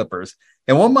Angeles Clippers.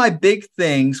 And one of my big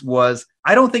things was,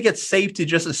 I don't think it's safe to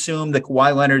just assume that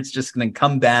Kawhi Leonard's just going to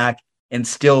come back and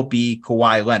still be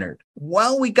Kawhi Leonard.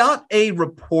 Well, we got a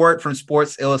report from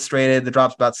Sports Illustrated that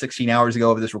dropped about 16 hours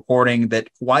ago of this recording that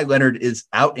Kawhi Leonard is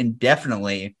out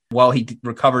indefinitely while he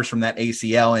recovers from that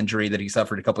ACL injury that he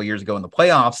suffered a couple of years ago in the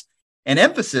playoffs. And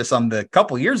emphasis on the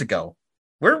couple of years ago.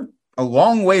 We're a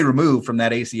long way removed from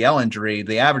that ACL injury.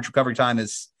 The average recovery time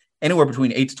is anywhere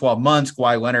between 8 to 12 months.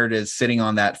 Kawhi Leonard is sitting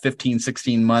on that 15,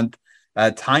 16-month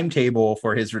timetable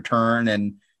for his return.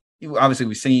 And obviously,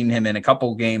 we've seen him in a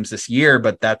couple games this year,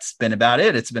 but that's been about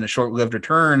it. It's been a short-lived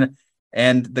return.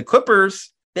 And the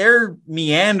Clippers, they're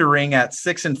meandering at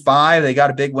 6-5. They got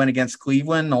a big win against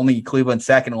Cleveland, only Cleveland's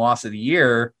second loss of the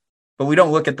year. But we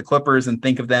don't look at the Clippers and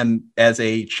think of them as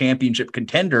a championship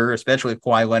contender, especially if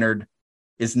Kawhi Leonard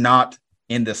is not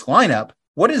in this lineup.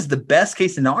 What is the best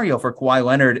case scenario for Kawhi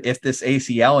Leonard if this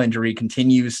ACL injury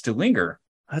continues to linger?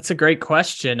 That's a great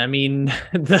question. I mean,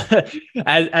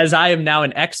 as I am now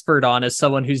an expert on, as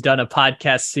someone who's done a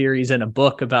podcast series and a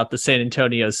book about the San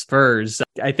Antonio Spurs,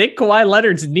 I think Kawhi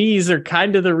Leonard's knees are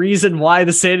kind of the reason why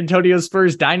the San Antonio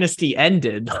Spurs dynasty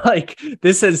ended. Like,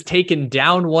 this has taken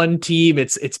down one team.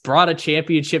 It's brought a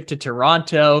championship to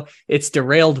Toronto. It's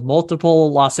derailed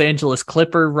multiple Los Angeles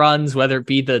Clipper runs, whether it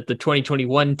be the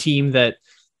 2021 team that,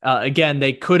 again,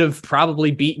 they could have probably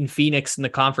beaten Phoenix in the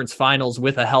conference finals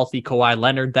with a healthy Kawhi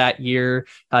Leonard that year.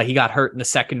 He got hurt in the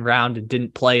second round and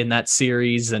didn't play in that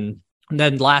series. And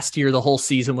then last year, the whole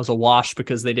season was a wash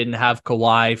because they didn't have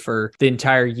Kawhi for the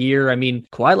entire year. I mean,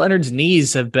 Kawhi Leonard's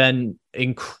knees have been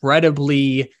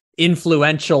incredibly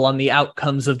influential on the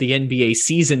outcomes of the NBA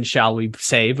season, shall we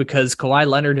say, because Kawhi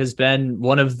Leonard has been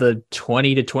one of the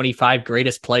 20 to 25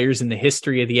 greatest players in the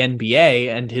history of the NBA,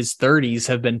 and his 30s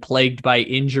have been plagued by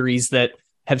injuries that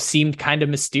have seemed kind of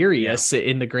mysterious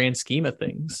in the grand scheme of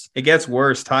things. It gets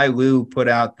worse. Ty Lue put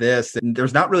out this, and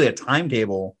there's not really a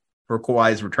timetable for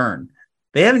Kawhi's return.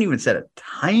 They haven't even set a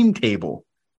timetable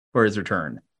for his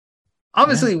return.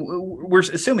 Obviously, we're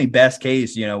assuming best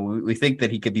case, we think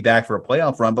that he could be back for a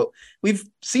playoff run, but we've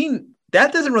seen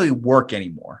that doesn't really work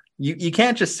anymore. You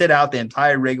can't just sit out the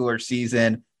entire regular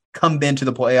season, come into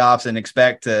the playoffs and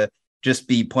expect to just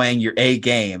be playing your A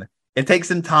game. It takes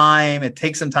some time. It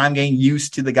takes some time getting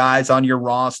used to the guys on your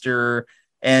roster.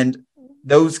 And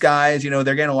those guys, they're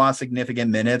getting a lot of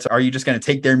significant minutes. Are you just going to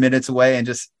take their minutes away and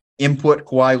just input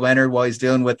Kawhi Leonard while he's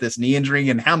dealing with this knee injury?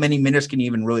 And how many minutes can you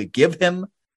even really give him?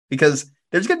 Because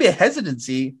there's going to be a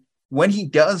hesitancy when he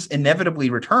does inevitably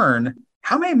return.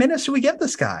 How many minutes do we give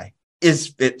this guy?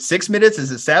 Is it 6 minutes?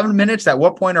 Is it 7 minutes? At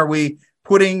what point are we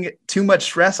putting too much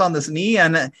stress on this knee?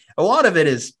 And a lot of it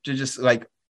is just like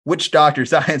witch doctor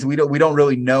science. We don't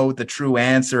really know the true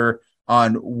answer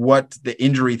on what the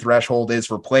injury threshold is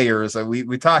for players.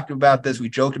 We talked about this. We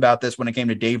joked about this when it came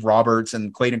to Dave Roberts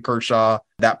and Clayton Kershaw,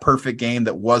 that perfect game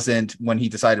that wasn't when he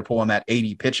decided to pull on that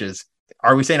 80 pitches.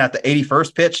 Are we saying at the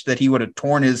 81st pitch that he would have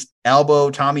torn his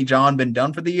elbow, Tommy John, been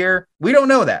done for the year? We don't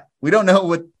know that. We don't know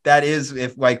what that is.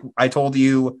 If, like I told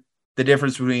you, the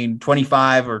difference between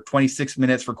 25 or 26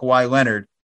 minutes for Kawhi Leonard,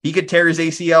 he could tear his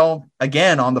ACL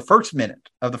again on the first minute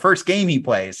of the first game he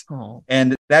plays. Oh.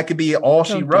 And that could be all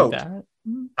she wrote.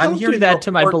 I'm hearing that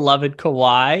to my beloved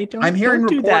Kawhi. I'm hearing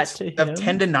reports of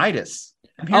tendinitis.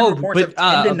 I'm hearing reports of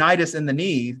tendinitis in the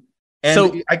knee. And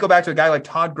so, I go back to a guy like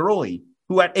Todd Gurley,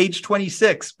 who at age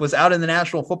 26 was out in the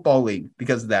National Football League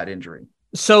because of that injury.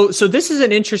 So this is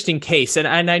an interesting case,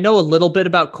 and I know a little bit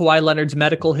about Kawhi Leonard's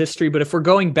medical history, but if we're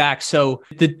going back, so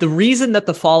the reason that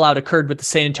the fallout occurred with the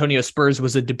San Antonio Spurs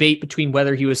was a debate between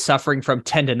whether he was suffering from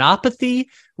tendinopathy,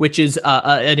 which is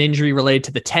an injury related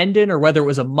to the tendon, or whether it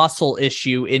was a muscle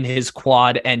issue in his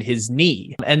quad and his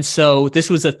knee. And so this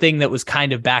was a thing that was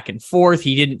kind of back and forth.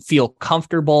 He didn't feel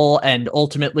comfortable, and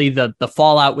ultimately the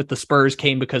fallout with the Spurs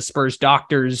came because Spurs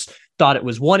doctors thought it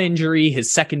was one injury.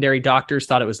 His secondary doctors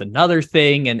thought it was another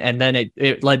thing. And then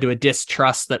it led to a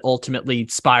distrust that ultimately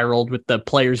spiraled with the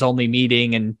players only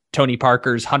meeting and Tony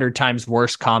Parker's 100 times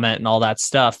worse comment and all that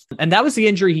stuff. And that was the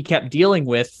injury he kept dealing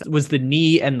with, was the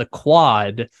knee and the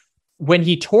quad. When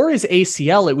he tore his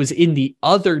ACL, it was in the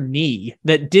other knee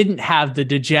that didn't have the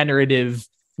degenerative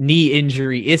knee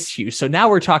injury issue. So now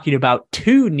we're talking about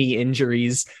 2 knee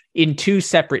injuries in 2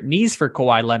 separate knees for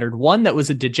Kawhi Leonard, one that was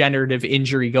a degenerative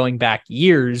injury going back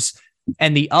years,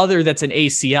 and the other that's an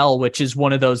ACL, which is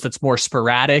one of those that's more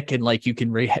sporadic and like you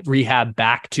can rehab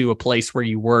back to a place where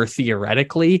you were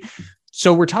theoretically.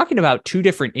 So we're talking about 2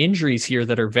 different injuries here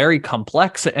that are very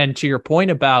complex. And to your point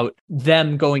about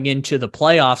them going into the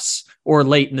playoffs or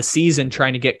late in the season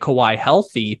trying to get Kawhi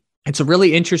healthy, it's a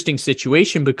really interesting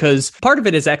situation because part of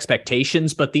it is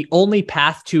expectations, but the only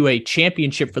path to a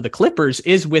championship for the Clippers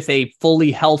is with a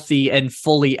fully healthy and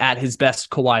fully at his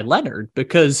best Kawhi Leonard,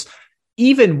 because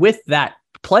even with that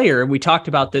player, and we talked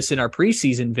about this in our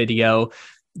preseason video,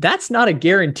 that's not a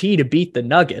guarantee to beat the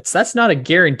Nuggets. That's not a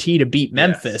guarantee to beat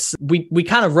Memphis. Yes. We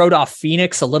kind of wrote off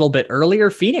Phoenix a little bit earlier.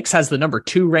 Phoenix has the number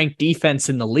 2 ranked defense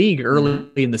in the league early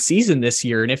in the season this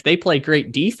year. And if they play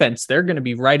great defense, they're going to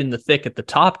be right in the thick at the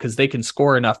top because they can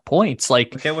score enough points.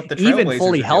 Like even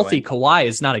fully healthy Kawhi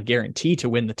is not a guarantee to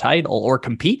win the title or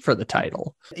compete for the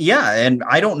title. Yeah. And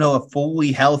I don't know if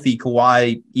fully healthy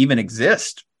Kawhi even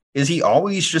exists. Is he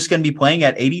always just going to be playing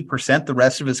at 80% the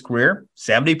rest of his career?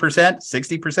 70%,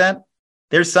 60%?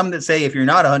 There's some that say if you're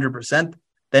not 100%,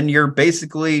 then you're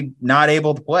basically not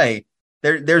able to play.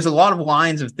 There's a lot of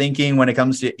lines of thinking when it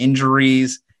comes to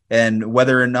injuries and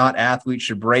whether or not athletes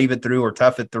should brave it through or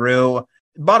tough it through.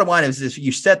 Bottom line is if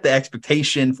you set the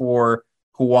expectation for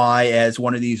Kawhi as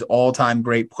one of these all-time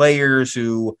great players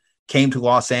who came to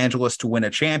Los Angeles to win a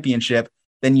championship,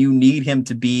 then you need him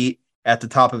to be at the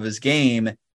top of his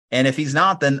game. And if he's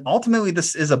not, then ultimately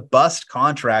this is a bust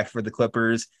contract for the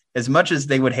Clippers. As much as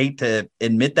they would hate to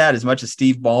admit that, as much as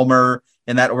Steve Ballmer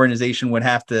and that organization would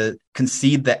have to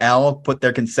concede the L, put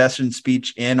their concession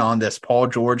speech in on this Paul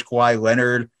George, Kawhi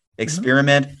Leonard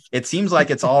experiment, it seems like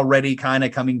it's already kind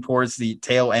of coming towards the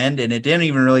tail end, and it didn't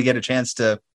even really get a chance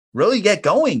to really get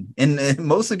going, and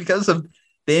mostly because of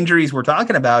the injuries we're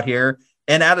talking about here.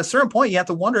 And at a certain point, you have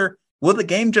to wonder, will the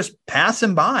game just pass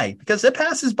him by? Because it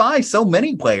passes by so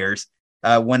many players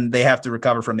when they have to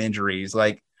recover from injuries.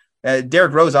 Like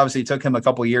Derrick Rose obviously took him a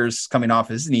couple of years coming off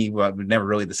his knee. Well, never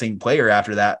really the same player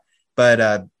after that.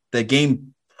 But the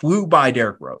game flew by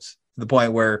Derrick Rose to the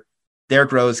point where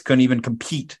Derrick Rose couldn't even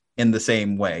compete in the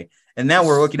same way. And now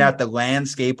we're looking at the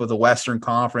landscape of the Western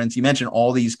Conference. You mentioned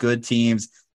all these good teams,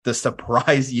 the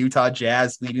surprise Utah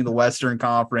Jazz leading the Western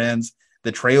Conference,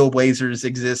 the Trailblazers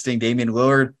existing, Damian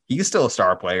Lillard, he's still a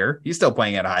star player. He's still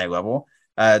playing at a high level.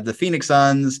 The Phoenix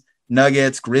Suns,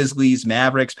 Nuggets, Grizzlies,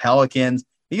 Mavericks, Pelicans.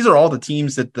 These are all the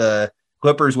teams that the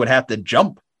Clippers would have to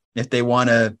jump if they want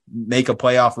to make a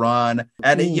playoff run.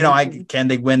 And, can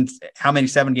they win how many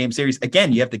 7-game series?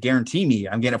 Again, you have to guarantee me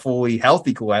I'm getting a fully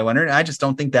healthy Kawhi Leonard. And I just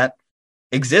don't think that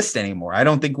exists anymore. I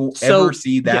don't think we'll ever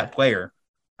see that player.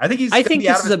 I think he's going to be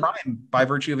out of his prime by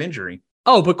virtue of injury.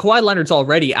 Oh, but Kawhi Leonard's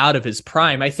already out of his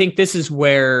prime. I think this is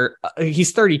where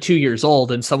he's 32 years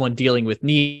old and someone dealing with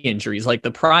knee injuries. Like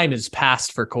the prime is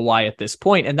past for Kawhi at this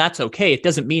point, and that's okay. It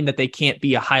doesn't mean that they can't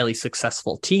be a highly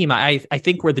successful team. I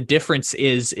think where the difference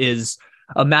is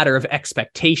a matter of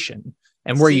expectation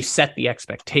and where you set the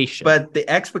expectation. But the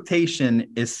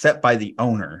expectation is set by the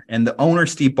owner, and the owner,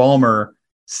 Steve Ballmer,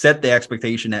 set the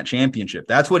expectation at championship.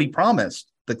 That's what he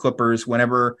promised the Clippers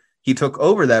whenever he took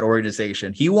over that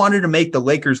organization. He wanted to make the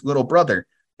Lakers' little brother.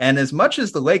 And as much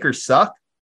as the Lakers suck,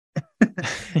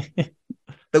 the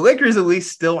Lakers at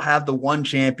least still have the one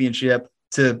championship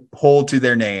to hold to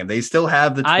their name. They still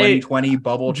have the 2020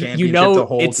 bubble championship to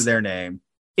hold to their name.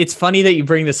 It's funny that you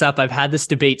bring this up. I've had this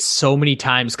debate so many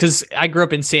times because I grew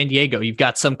up in San Diego. You've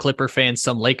got some Clipper fans,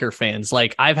 some Laker fans.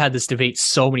 Like I've had this debate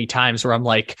so many times where I'm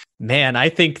like, man, I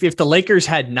think if the Lakers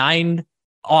had 9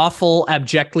 awful,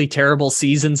 abjectly terrible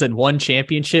seasons and won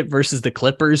championship versus the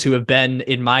Clippers, who have been,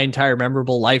 in my entire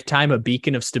memorable lifetime, a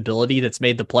beacon of stability that's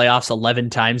made the playoffs 11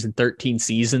 times in 13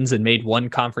 seasons and made one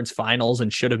conference finals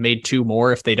and should have made 2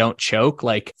 more if they don't choke.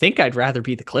 Like, I think I'd rather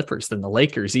be the Clippers than the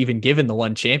Lakers, even given the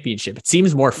one championship. It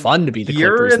seems more fun to be the Clippers.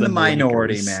 You're in the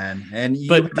minority, Lakers. man. And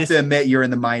you have to admit you're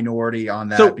in the minority on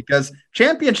that, because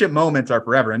championship moments are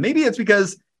forever. And maybe it's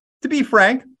because, to be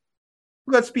frank,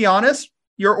 let's be honest,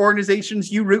 your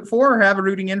organizations you root for or have a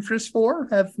rooting interest for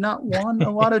have not won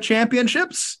a lot of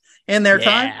championships in their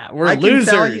time. We're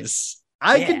losers.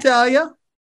 I can tell you,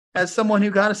 as someone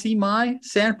who got to see my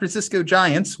San Francisco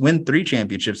Giants win 3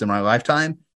 championships in my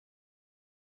lifetime,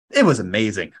 it was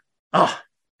amazing. Oh,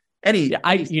 any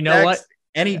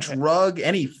drug,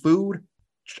 any food,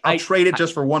 I'll trade it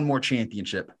just for one more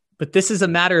championship. But this is a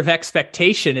matter of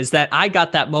expectation, is that I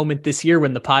got that moment this year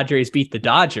when the Padres beat the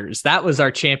Dodgers. That was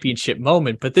our championship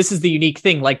moment. But this is the unique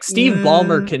thing. Like, Steve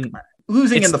Ballmer can...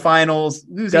 Losing in the finals.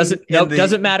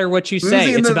 Doesn't matter what you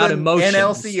say. It's about emotion.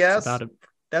 NLCS.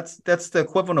 That's the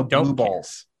equivalent of blue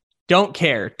balls. Don't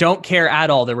care. Don't care at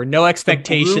all. There were no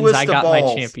expectations. I got my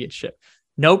championship.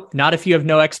 Nope, not if you have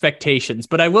no expectations.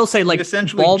 But I will say, like, you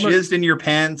essentially jizzed in your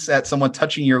pants at someone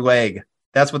touching your leg.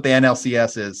 That's what the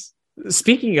NLCS is.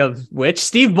 Speaking of which,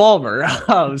 Steve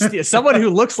Ballmer, someone who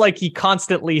looks like he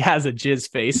constantly has a jizz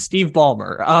face, Steve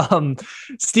Ballmer.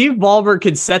 Steve Ballmer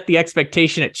can set the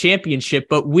expectation at championship,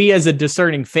 but we as a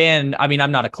discerning fan, I mean,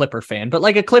 I'm not a Clipper fan, but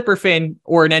like a Clipper fan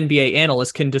or an NBA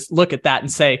analyst can just look at that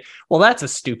and say, well, that's a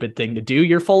stupid thing to do.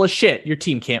 You're full of shit. Your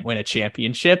team can't win a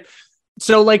championship.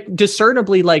 So, like,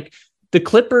 discernibly, like, the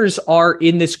Clippers are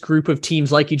in this group of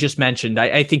teams, like you just mentioned.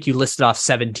 I think you listed off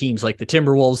 7 teams, like the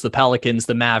Timberwolves, the Pelicans,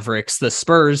 the Mavericks, the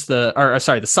Spurs,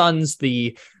 the Suns,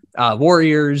 the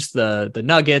Warriors, the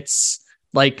Nuggets.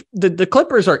 Like, the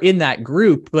Clippers are in that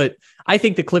group, but I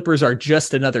think the Clippers are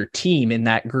just another team in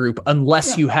that group,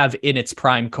 unless you have in its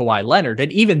prime Kawhi Leonard.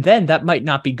 And even then, that might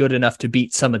not be good enough to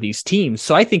beat some of these teams.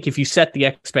 So I think if you set the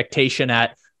expectation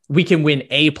at, we can win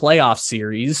a playoff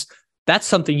series, that's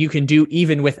something you can do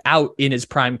even without in his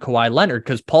prime Kawhi Leonard,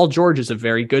 because Paul George is a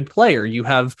very good player. You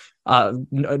have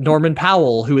Norman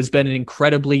Powell, who has been an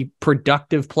incredibly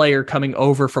productive player coming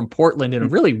over from Portland in a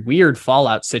really weird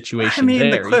fallout situation. I mean,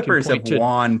 the Clippers have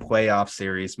won playoff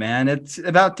series, man. It's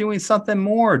about doing something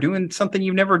more, doing something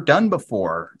you've never done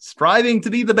before, striving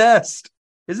to be the best.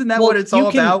 Isn't that what it's all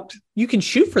about? You can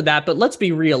shoot for that, but let's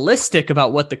be realistic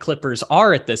about what the Clippers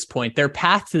are at this point. Their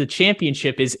path to the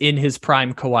championship is in his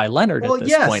prime Kawhi Leonard at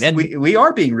this point. And we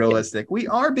are being realistic. We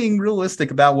are being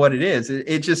realistic about what it is.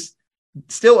 It just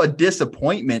still a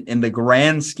disappointment in the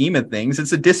grand scheme of things.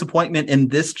 It's a disappointment in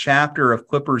this chapter of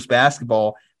Clippers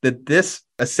basketball that this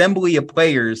assembly of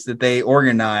players that they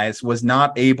organized was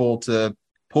not able to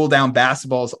pull down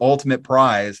basketball's ultimate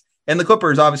prize. And the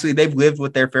Clippers, obviously, they've lived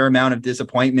with their fair amount of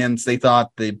disappointments. They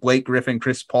thought the Blake Griffin,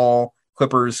 Chris Paul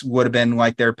Clippers would have been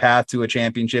like their path to a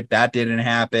championship. That didn't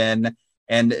happen.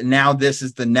 And now this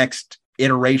is the next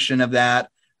iteration of that.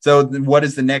 So what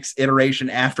is the next iteration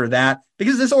after that?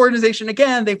 Because this organization,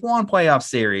 again, they've won playoff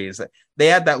series. They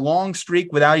had that long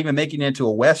streak without even making it into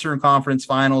a Western Conference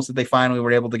Finals that they finally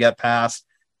were able to get past.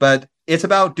 But it's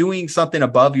about doing something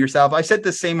above yourself. I said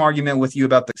the same argument with you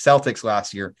about the Celtics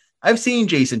last year. I've seen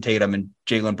Jason Tatum and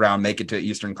Jaylen Brown make it to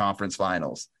Eastern Conference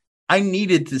Finals. I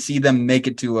needed to see them make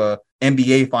it to a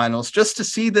NBA Finals just to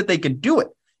see that they could do it.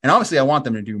 And obviously I want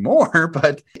them to do more,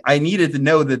 but I needed to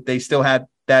know that they still had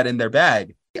that in their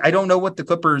bag. I don't know what the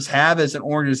Clippers have as an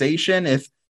organization. If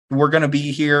we're going to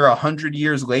be here 100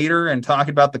 years later and talk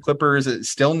about the Clippers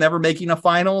still never making a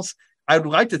finals, I'd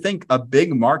like to think a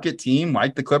big market team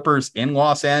like the Clippers in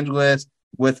Los Angeles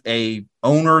with a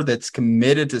owner that's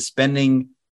committed to spending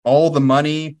all the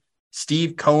money,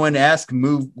 Steve Cohen-esque,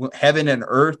 move heaven and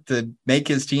earth to make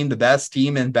his team the best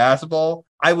team in basketball.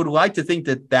 I would like to think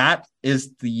that that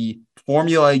is the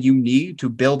formula you need to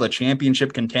build a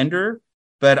championship contender.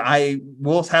 But I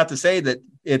will have to say that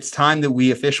it's time that we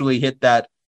officially hit that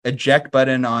eject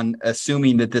button on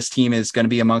assuming that this team is going to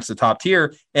be amongst the top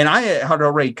tier. And I had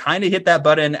already kind of hit that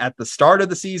button at the start of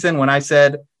the season when I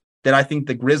said that I think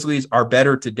the Grizzlies are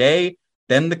better today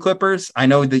than the Clippers. I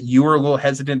know that you were a little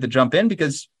hesitant to jump in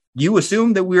because you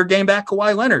assumed that we were getting back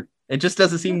Kawhi Leonard. It just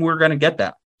doesn't seem we're going to get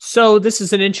that. So this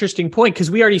is an interesting point because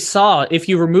we already saw, if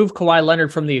you remove Kawhi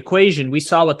Leonard from the equation, we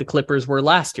saw what the Clippers were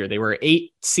last year. They were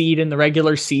 8th seed in the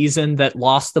regular season that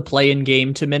lost the play-in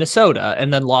game to Minnesota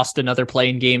and then lost another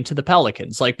play-in game to the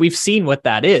Pelicans. Like, we've seen what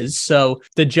that is. So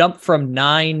the jump from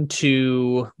 9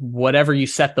 to whatever you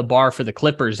set the bar for the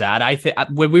Clippers at,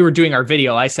 when we were doing our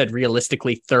video, I said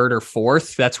realistically 3rd or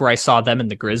 4th. That's where I saw them and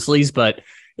the Grizzlies, but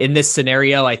in this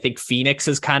scenario, I think Phoenix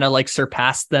has kind of like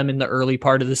surpassed them in the early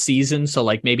part of the season. So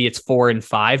like maybe it's 4 and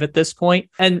 5 at this point.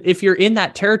 And if you're in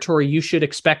that territory, you should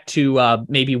expect to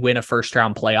maybe win a first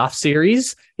round playoff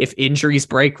series. If injuries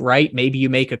break right, maybe you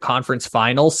make a conference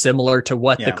final similar to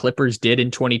what the Clippers did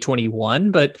in 2021.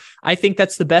 But I think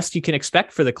that's the best you can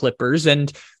expect for the Clippers.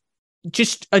 And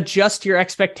just adjust your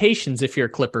expectations if you're a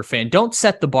Clipper fan. Don't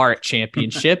set the bar at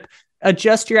championship.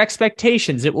 Adjust your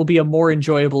expectations. It will be a more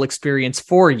enjoyable experience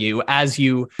for you as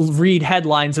you read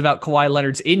headlines about Kawhi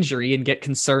Leonard's injury and get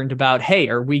concerned about, hey,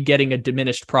 are we getting a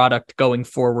diminished product going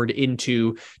forward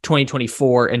into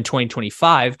 2024 and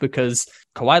 2025? Because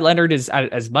Kawhi Leonard is,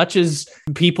 as much as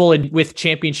people with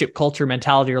championship culture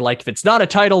mentality are like, if it's not a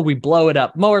title, we blow it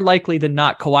up. More likely than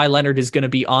not, Kawhi Leonard is going to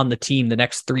be on the team the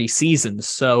next 3 seasons.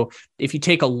 So if you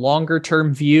take a longer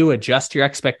term view, adjust your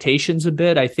expectations a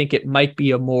bit, I think it might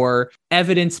be a more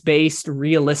evidence-based,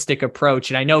 realistic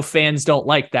approach. And I know fans don't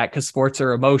like that because sports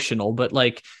are emotional, but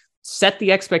like, set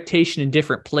the expectation in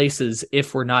different places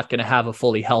if we're not going to have a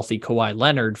fully healthy Kawhi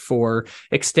Leonard for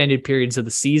extended periods of the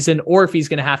season, or if he's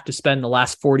going to have to spend the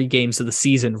last 40 games of the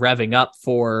season revving up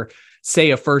for,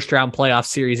 say, a first round playoff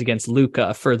series against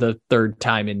Luka for the 3rd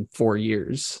time in 4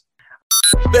 years.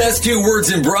 Best 2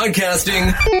 words in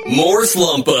broadcasting, more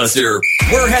Slump Buster.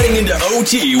 We're heading into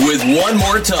OT with one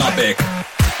more topic.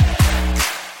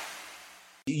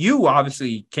 You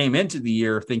obviously came into the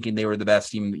year thinking they were the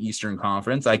best team in the Eastern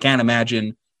Conference. I can't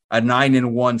imagine a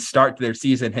 9-1 start to their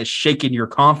season has shaken your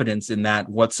confidence in that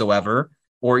whatsoever,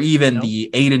 or even the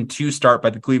 8-2 start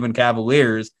by the Cleveland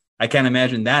Cavaliers. I can't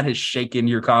imagine that has shaken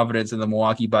your confidence in the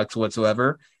Milwaukee Bucks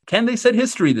whatsoever. Can they set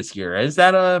history this year? Is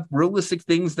that a realistic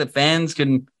things that fans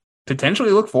can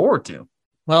potentially look forward to?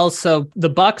 Well, so the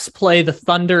Bucks play the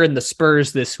Thunder and the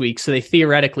Spurs this week, so they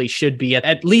theoretically should be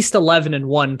at least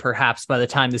 11-1, perhaps, by the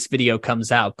time this video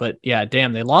comes out. But yeah,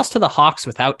 damn, they lost to the Hawks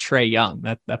without Trae Young.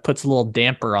 That puts a little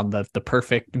damper on the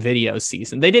perfect video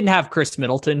season. They didn't have Chris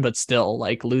Middleton, but still,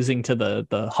 like, losing to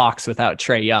the Hawks without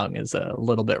Trae Young is a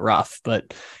little bit rough.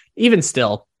 But even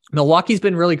still, Milwaukee's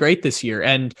been really great this year,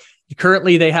 and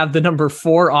currently, they have the number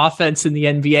 4 offense in the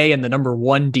NBA and the number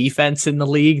 1 defense in the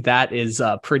league. That is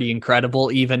pretty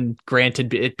incredible, even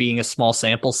granted it being a small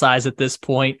sample size at this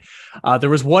point. There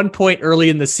was one point early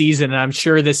in the season, and I'm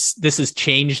sure this has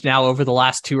changed now over the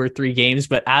last 2 or 3 games,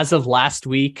 but as of last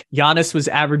week, Giannis was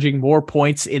averaging more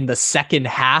points in the second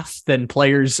half than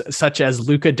players such as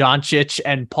Luka Doncic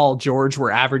and Paul George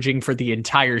were averaging for the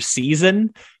entire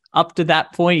season. Up to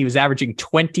that point, he was averaging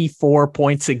 24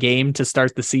 points a game to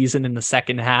start the season in the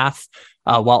second half,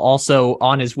 while also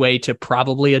on his way to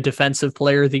probably a Defensive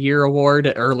Player of the Year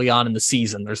award early on in the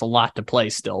season. There's a lot to play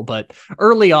still, but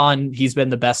early on, he's been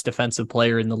the best defensive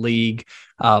player in the league.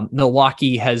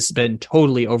 Milwaukee has been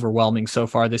totally overwhelming so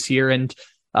far this year. And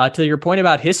to your point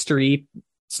about history,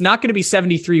 it's not going to be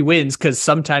 73 wins because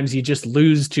sometimes you just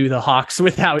lose to the Hawks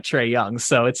without Trae Young.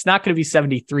 So it's not going to be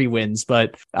 73 wins,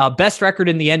 but best record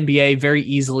in the NBA, very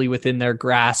easily within their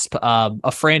grasp.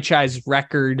 A franchise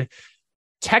record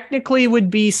technically would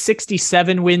be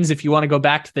 67 wins if you want to go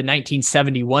back to the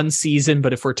 1971 season.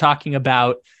 But if we're talking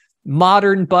about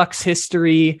modern Bucks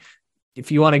history, if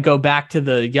you want to go back to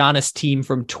the Giannis team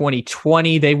from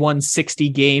 2020, they won 60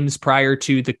 games prior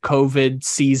to the COVID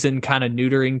season kind of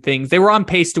neutering things. They were on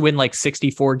pace to win like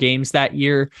 64 games that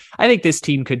year. I think this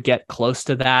team could get close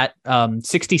to that.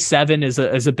 67 is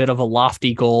a bit of a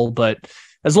lofty goal, but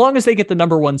as long as they get the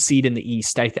number 1 seed in the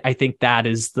East, I think that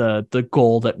is the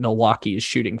goal that Milwaukee is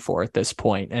shooting for at this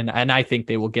point. And I think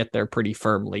they will get there pretty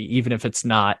firmly, even if it's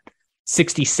not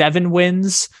 67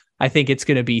 wins. I think it's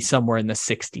going to be somewhere in the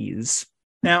 60s.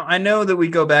 Now, I know that we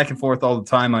go back and forth all the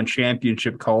time on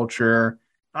championship culture.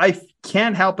 I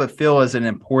can't help but feel as an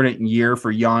important year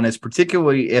for Giannis,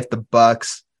 particularly if the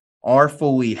Bucks are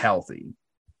fully healthy.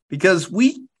 Because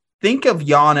we think of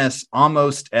Giannis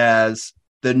almost as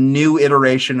the new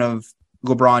iteration of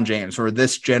LeBron James, or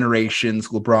this generation's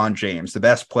LeBron James, the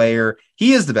best player.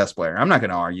 He is the best player. I'm not going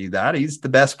to argue that. He's the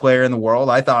best player in the world.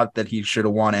 I thought that he should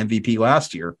have won MVP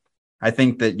last year. I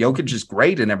think that Jokic is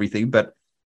great and everything, but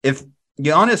if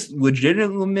Giannis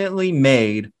legitimately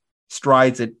made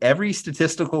strides at every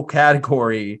statistical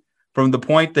category from the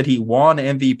point that he won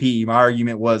MVP, my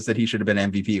argument was that he should have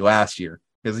been MVP last year.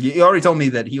 Because you already told me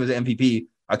that he was MVP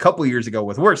a couple of years ago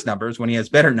with worse numbers. When he has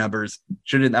better numbers,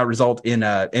 shouldn't that result in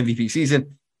a MVP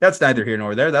season? That's neither here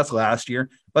nor there. That's last year.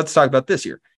 Let's talk about this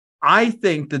year. I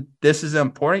think that this is an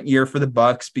important year for the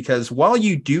Bucks because while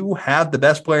you do have the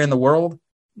best player in the world,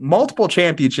 multiple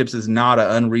championships is not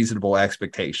an unreasonable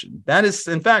expectation. That is,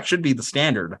 in fact, should be the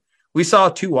standard. We saw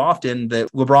too often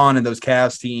that LeBron and those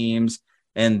Cavs teams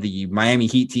and the Miami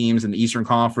Heat teams in the Eastern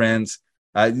Conference,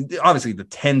 obviously the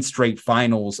 10 straight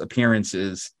finals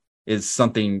appearances is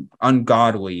something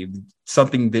ungodly,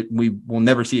 something that we will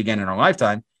never see again in our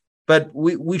lifetime. But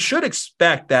we should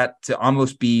expect that to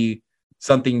almost be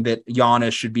something that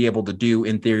Giannis should be able to do,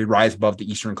 in theory, rise above the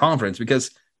Eastern Conference,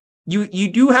 because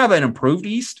you do have an improved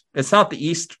East. It's not the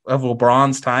East of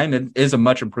LeBron's time. It is a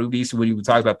much improved East. When we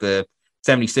talk about the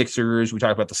 76ers, we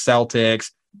talk about the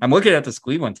Celtics. I'm looking at this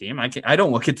Cleveland team. I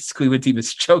don't look at this Cleveland team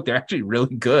as a joke. They're actually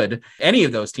really good. Any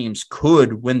of those teams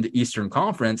could win the Eastern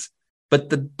Conference. But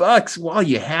the Bucks, while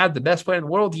you have the best player in the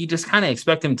world, you just kind of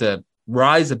expect them to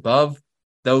rise above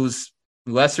those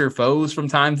lesser foes from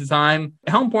time to time.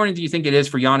 How important do you think it is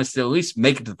for Giannis to at least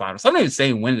make it to the finals? I'm not even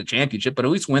saying win the championship, but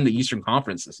at least win the Eastern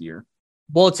Conference this year.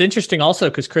 Well, it's interesting also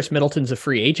because Chris Middleton's a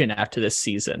free agent after this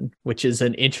season, which is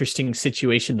an interesting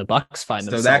situation the Bucks find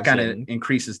themselves in. So that kind of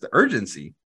increases the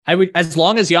urgency. I would, as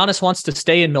long as Giannis wants to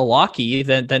stay in Milwaukee,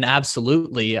 then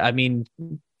absolutely. I mean,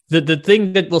 the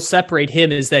thing that will separate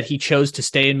him is that he chose to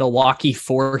stay in Milwaukee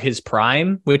for his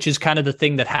prime, which is kind of the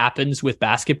thing that happens with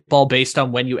basketball based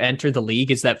on when you enter the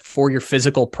league, is that for your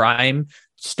physical prime,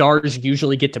 stars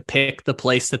usually get to pick the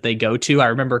place that they go to. I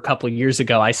remember a couple of years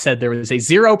ago, I said there was a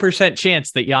 0%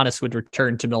 chance that Giannis would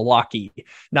return to Milwaukee,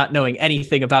 not knowing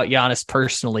anything about Giannis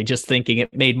personally, just thinking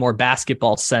it made more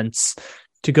basketball sense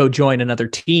to go join another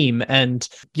team. And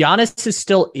Giannis is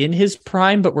still in his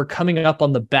prime, but we're coming up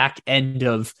on the back end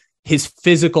of his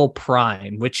physical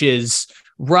prime, which is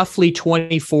roughly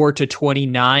 24 to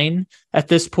 29 at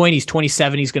this point. He's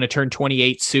 27. He's going to turn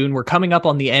 28 soon. We're coming up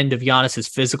on the end of Giannis's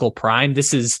physical prime.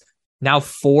 This is now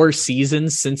 4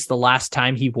 seasons since the last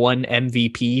time he won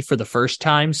MVP for the first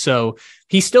time. So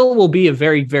he still will be a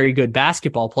very, very good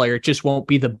basketball player. It just won't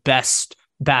be the best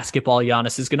basketball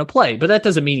Giannis is going to play, but that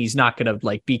doesn't mean he's not going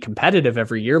to be competitive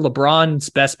every year. LeBron's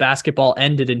best basketball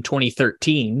ended in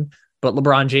 2013, but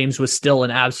LeBron James was still an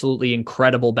absolutely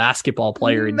incredible basketball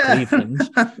player in Cleveland.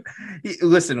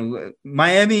 Listen,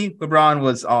 Miami, LeBron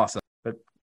was awesome, but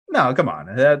no, come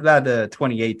on. That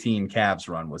 2018 Cavs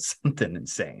run was something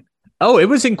insane. Oh, it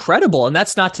was incredible. And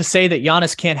that's not to say that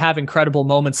Giannis can't have incredible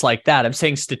moments like that. I'm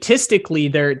saying statistically,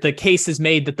 the case is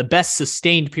made that the best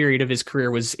sustained period of his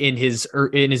career was in his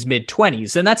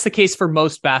mid-20s. And that's the case for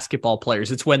most basketball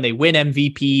players. It's when they win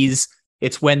MVPs.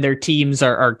 It's when their teams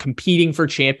are competing for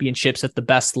championships at the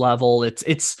best level.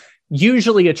 It's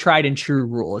usually a tried and true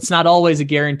rule. It's not always a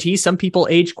guarantee. Some people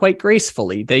age quite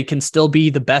gracefully. They can still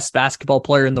be the best basketball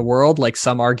player in the world, like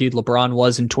some argued LeBron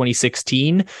was in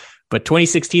 2016. But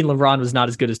 2016 LeBron was not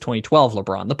as good as 2012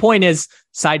 LeBron. The point is,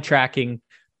 sidetracking,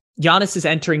 Giannis is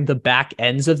entering the back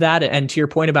ends of that. And to your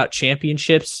point about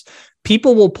championships,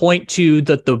 people will point to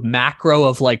the macro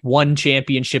of one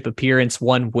championship appearance,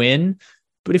 one win.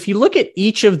 But if you look at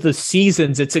each of the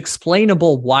seasons, it's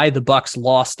explainable why the Bucks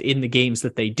lost in the games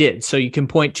that they did. So you can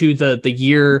point to the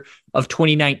year of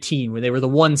 2019 where they were the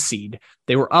 1 seed.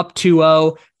 They were up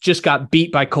 2-0, just got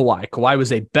beat by Kawhi. Kawhi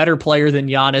was a better player than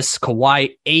Giannis.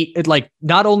 Kawhi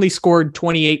not only scored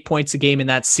 28 points a game in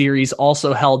that series,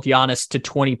 also held Giannis to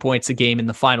 20 points a game in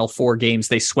the final 4 games.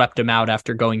 They swept him out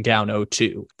after going down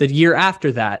 0-2. The year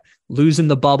after that, losing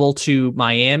the bubble to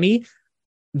Miami,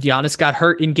 Giannis got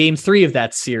hurt in game 3 of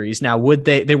that series. Now, were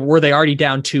they already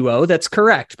down 2-0? That's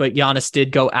correct. But Giannis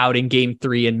did go out in game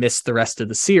 3 and miss the rest of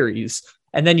the series.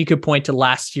 And then you could point to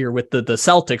last year with the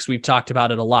Celtics. We've talked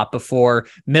about it a lot before.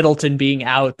 Middleton being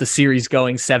out, the series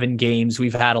going 7 games.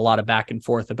 We've had a lot of back and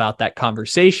forth about that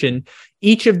conversation.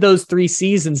 Each of those 3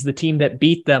 seasons, the team that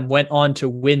beat them went on to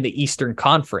win the Eastern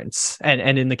Conference.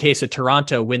 And in the case of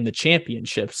Toronto, win the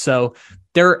championship. So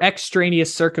there are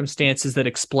extraneous circumstances that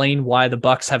explain why the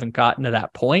Bucks haven't gotten to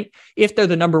that point. If they're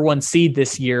the number 1 seed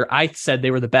this year, I said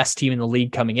they were the best team in the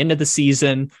league coming into the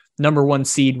season. Number 1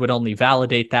 seed would only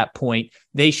validate that point.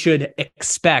 They should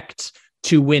expect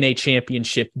to win a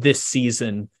championship this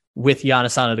season with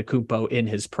Giannis Antetokounmpo in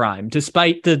his prime.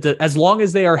 Despite as long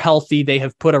as they are healthy, they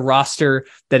have put a roster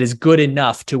that is good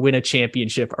enough to win a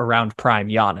championship around prime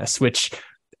Giannis, which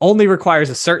only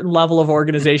requires a certain level of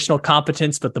organizational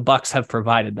competence, but the Bucks have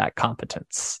provided that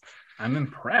competence. I'm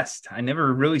impressed. I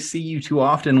never really see you too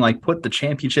often put the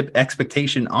championship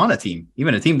expectation on a team,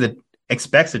 even a team that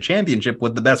expects a championship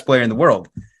with the best player in the world.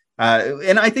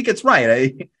 And I think it's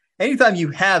right. Anytime you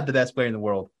have the best player in the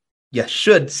world, you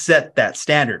should set that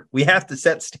standard. We have to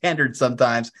set standards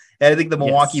sometimes. And I think the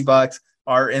Milwaukee Bucks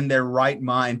are in their right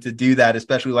mind to do that,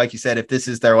 especially like you said, if this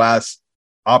is their last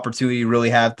opportunity to really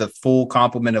have the full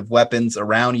complement of weapons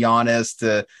around Giannis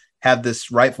to have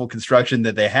this rightful construction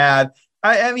that they had.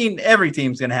 I mean, every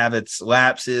team's going to have its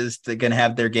lapses. They're going to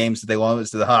have their games that they lose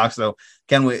to the Hawks. So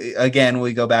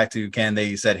we go back to, can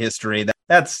they set history?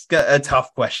 That's a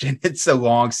tough question. It's a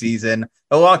long season.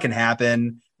 A lot can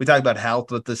happen. We talked about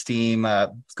health with this team,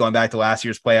 going back to last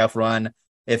year's playoff run.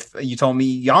 If you told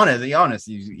me Giannis,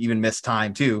 you even missed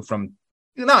time too, from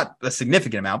not a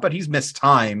significant amount, but he's missed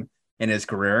time in his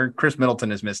career. Chris Middleton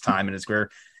has missed time in his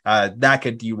career. That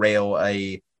could derail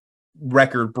a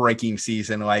record-breaking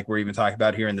season like we're even talking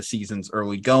about here in the season's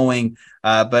early going.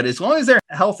 But as long as they're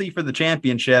healthy for the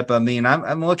championship, I mean,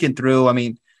 I'm looking through,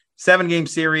 7-game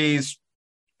series.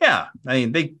 Yeah, I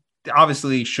mean, they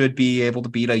obviously should be able to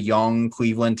beat a young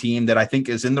Cleveland team that I think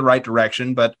is in the right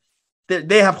direction, but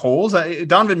they have holes.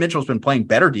 Donovan Mitchell's been playing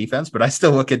better defense, but I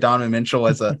still look at Donovan Mitchell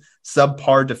as a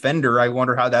subpar defender. I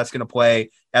wonder how that's going to play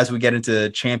as we get into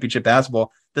championship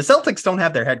basketball. The Celtics don't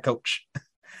have their head coach.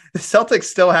 The Celtics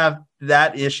still have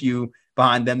that issue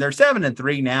behind them. They're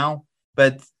 7-3 now,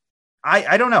 but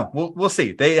I don't know. We'll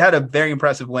see. They had a very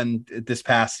impressive win this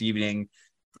past evening.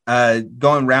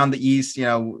 Going around the East,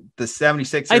 the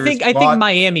 76ers. I think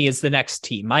Miami is the next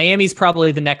team. Miami's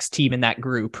probably the next team in that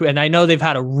group. And I know they've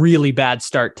had a really bad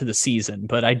start to the season,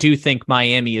 but I do think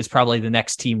Miami is probably the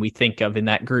next team we think of in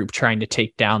that group trying to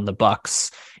take down the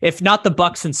Bucks. If not the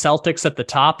Bucks and Celtics at the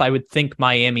top, I would think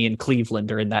Miami and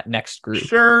Cleveland are in that next group.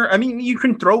 Sure. I mean, you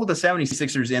can throw the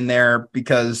 76ers in there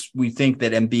because we think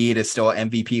that Embiid is still an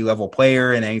MVP level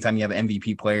player. And anytime you have an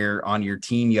MVP player on your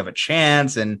team, you have a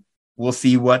chance. And we'll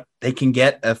see what they can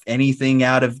get, if anything,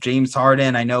 out of James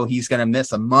Harden. I know he's going to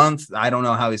miss a month. I don't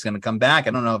know how he's going to come back.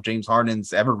 I don't know if James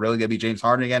Harden's ever really going to be James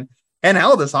Harden again. And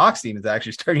hell, this Hawks team is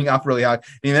actually starting off really hot.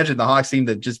 You mentioned the Hawks team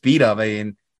that just beat them. I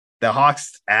mean, the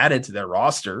Hawks added to their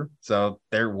roster. So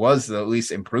there was at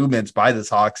least improvements by this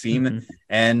Hawks team. Mm-hmm.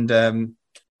 And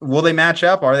will they match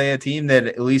up? Are they a team that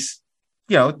at least,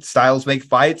 styles make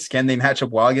fights? Can they match up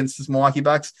well against this Milwaukee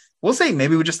Bucks? We'll see.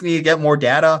 Maybe we just need to get more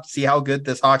data, see how good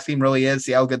this Hawks team really is,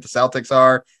 see how good the Celtics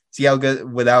are, see how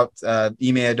good without Ime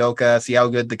Udoka, see how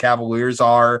good the Cavaliers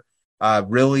are,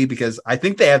 really, because I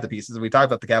think they have the pieces. We talked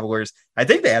about the Cavaliers. I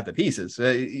think they have the pieces.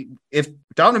 If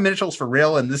Donovan Mitchell's for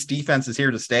real and this defense is here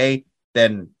to stay,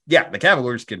 then, yeah, the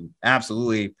Cavaliers can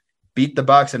absolutely beat the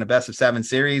Bucks in a best-of-7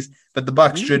 series, but the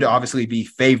Bucks should obviously be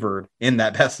favored in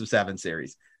that best-of-7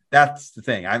 series. That's the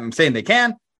thing. I'm saying they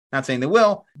can, not saying they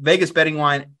will. Vegas betting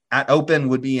line at open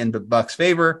would be in the Bucks'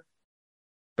 favor,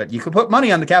 but you could put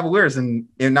money on the Cavaliers and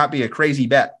it would not be a crazy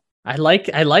bet. I like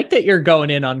that you're going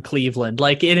in on Cleveland,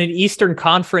 like in an Eastern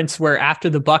Conference where after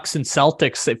the Bucks and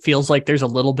Celtics, it feels like there's a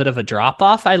little bit of a drop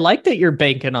off. I like that you're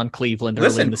banking on Cleveland.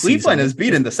 Listen, Cleveland has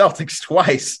beaten the Celtics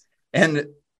twice, and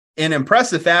in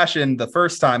impressive fashion. The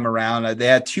first time around, they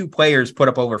had 2 players put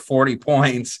up over 40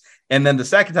 points, and then the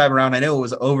second time around, I know it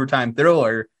was an overtime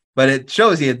thriller, but it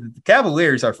shows you the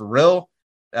Cavaliers are for real.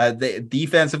 They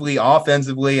defensively,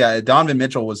 offensively, Donovan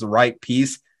Mitchell was the right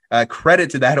piece. Credit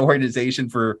to that organization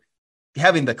for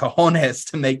having the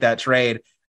cojones to make that trade.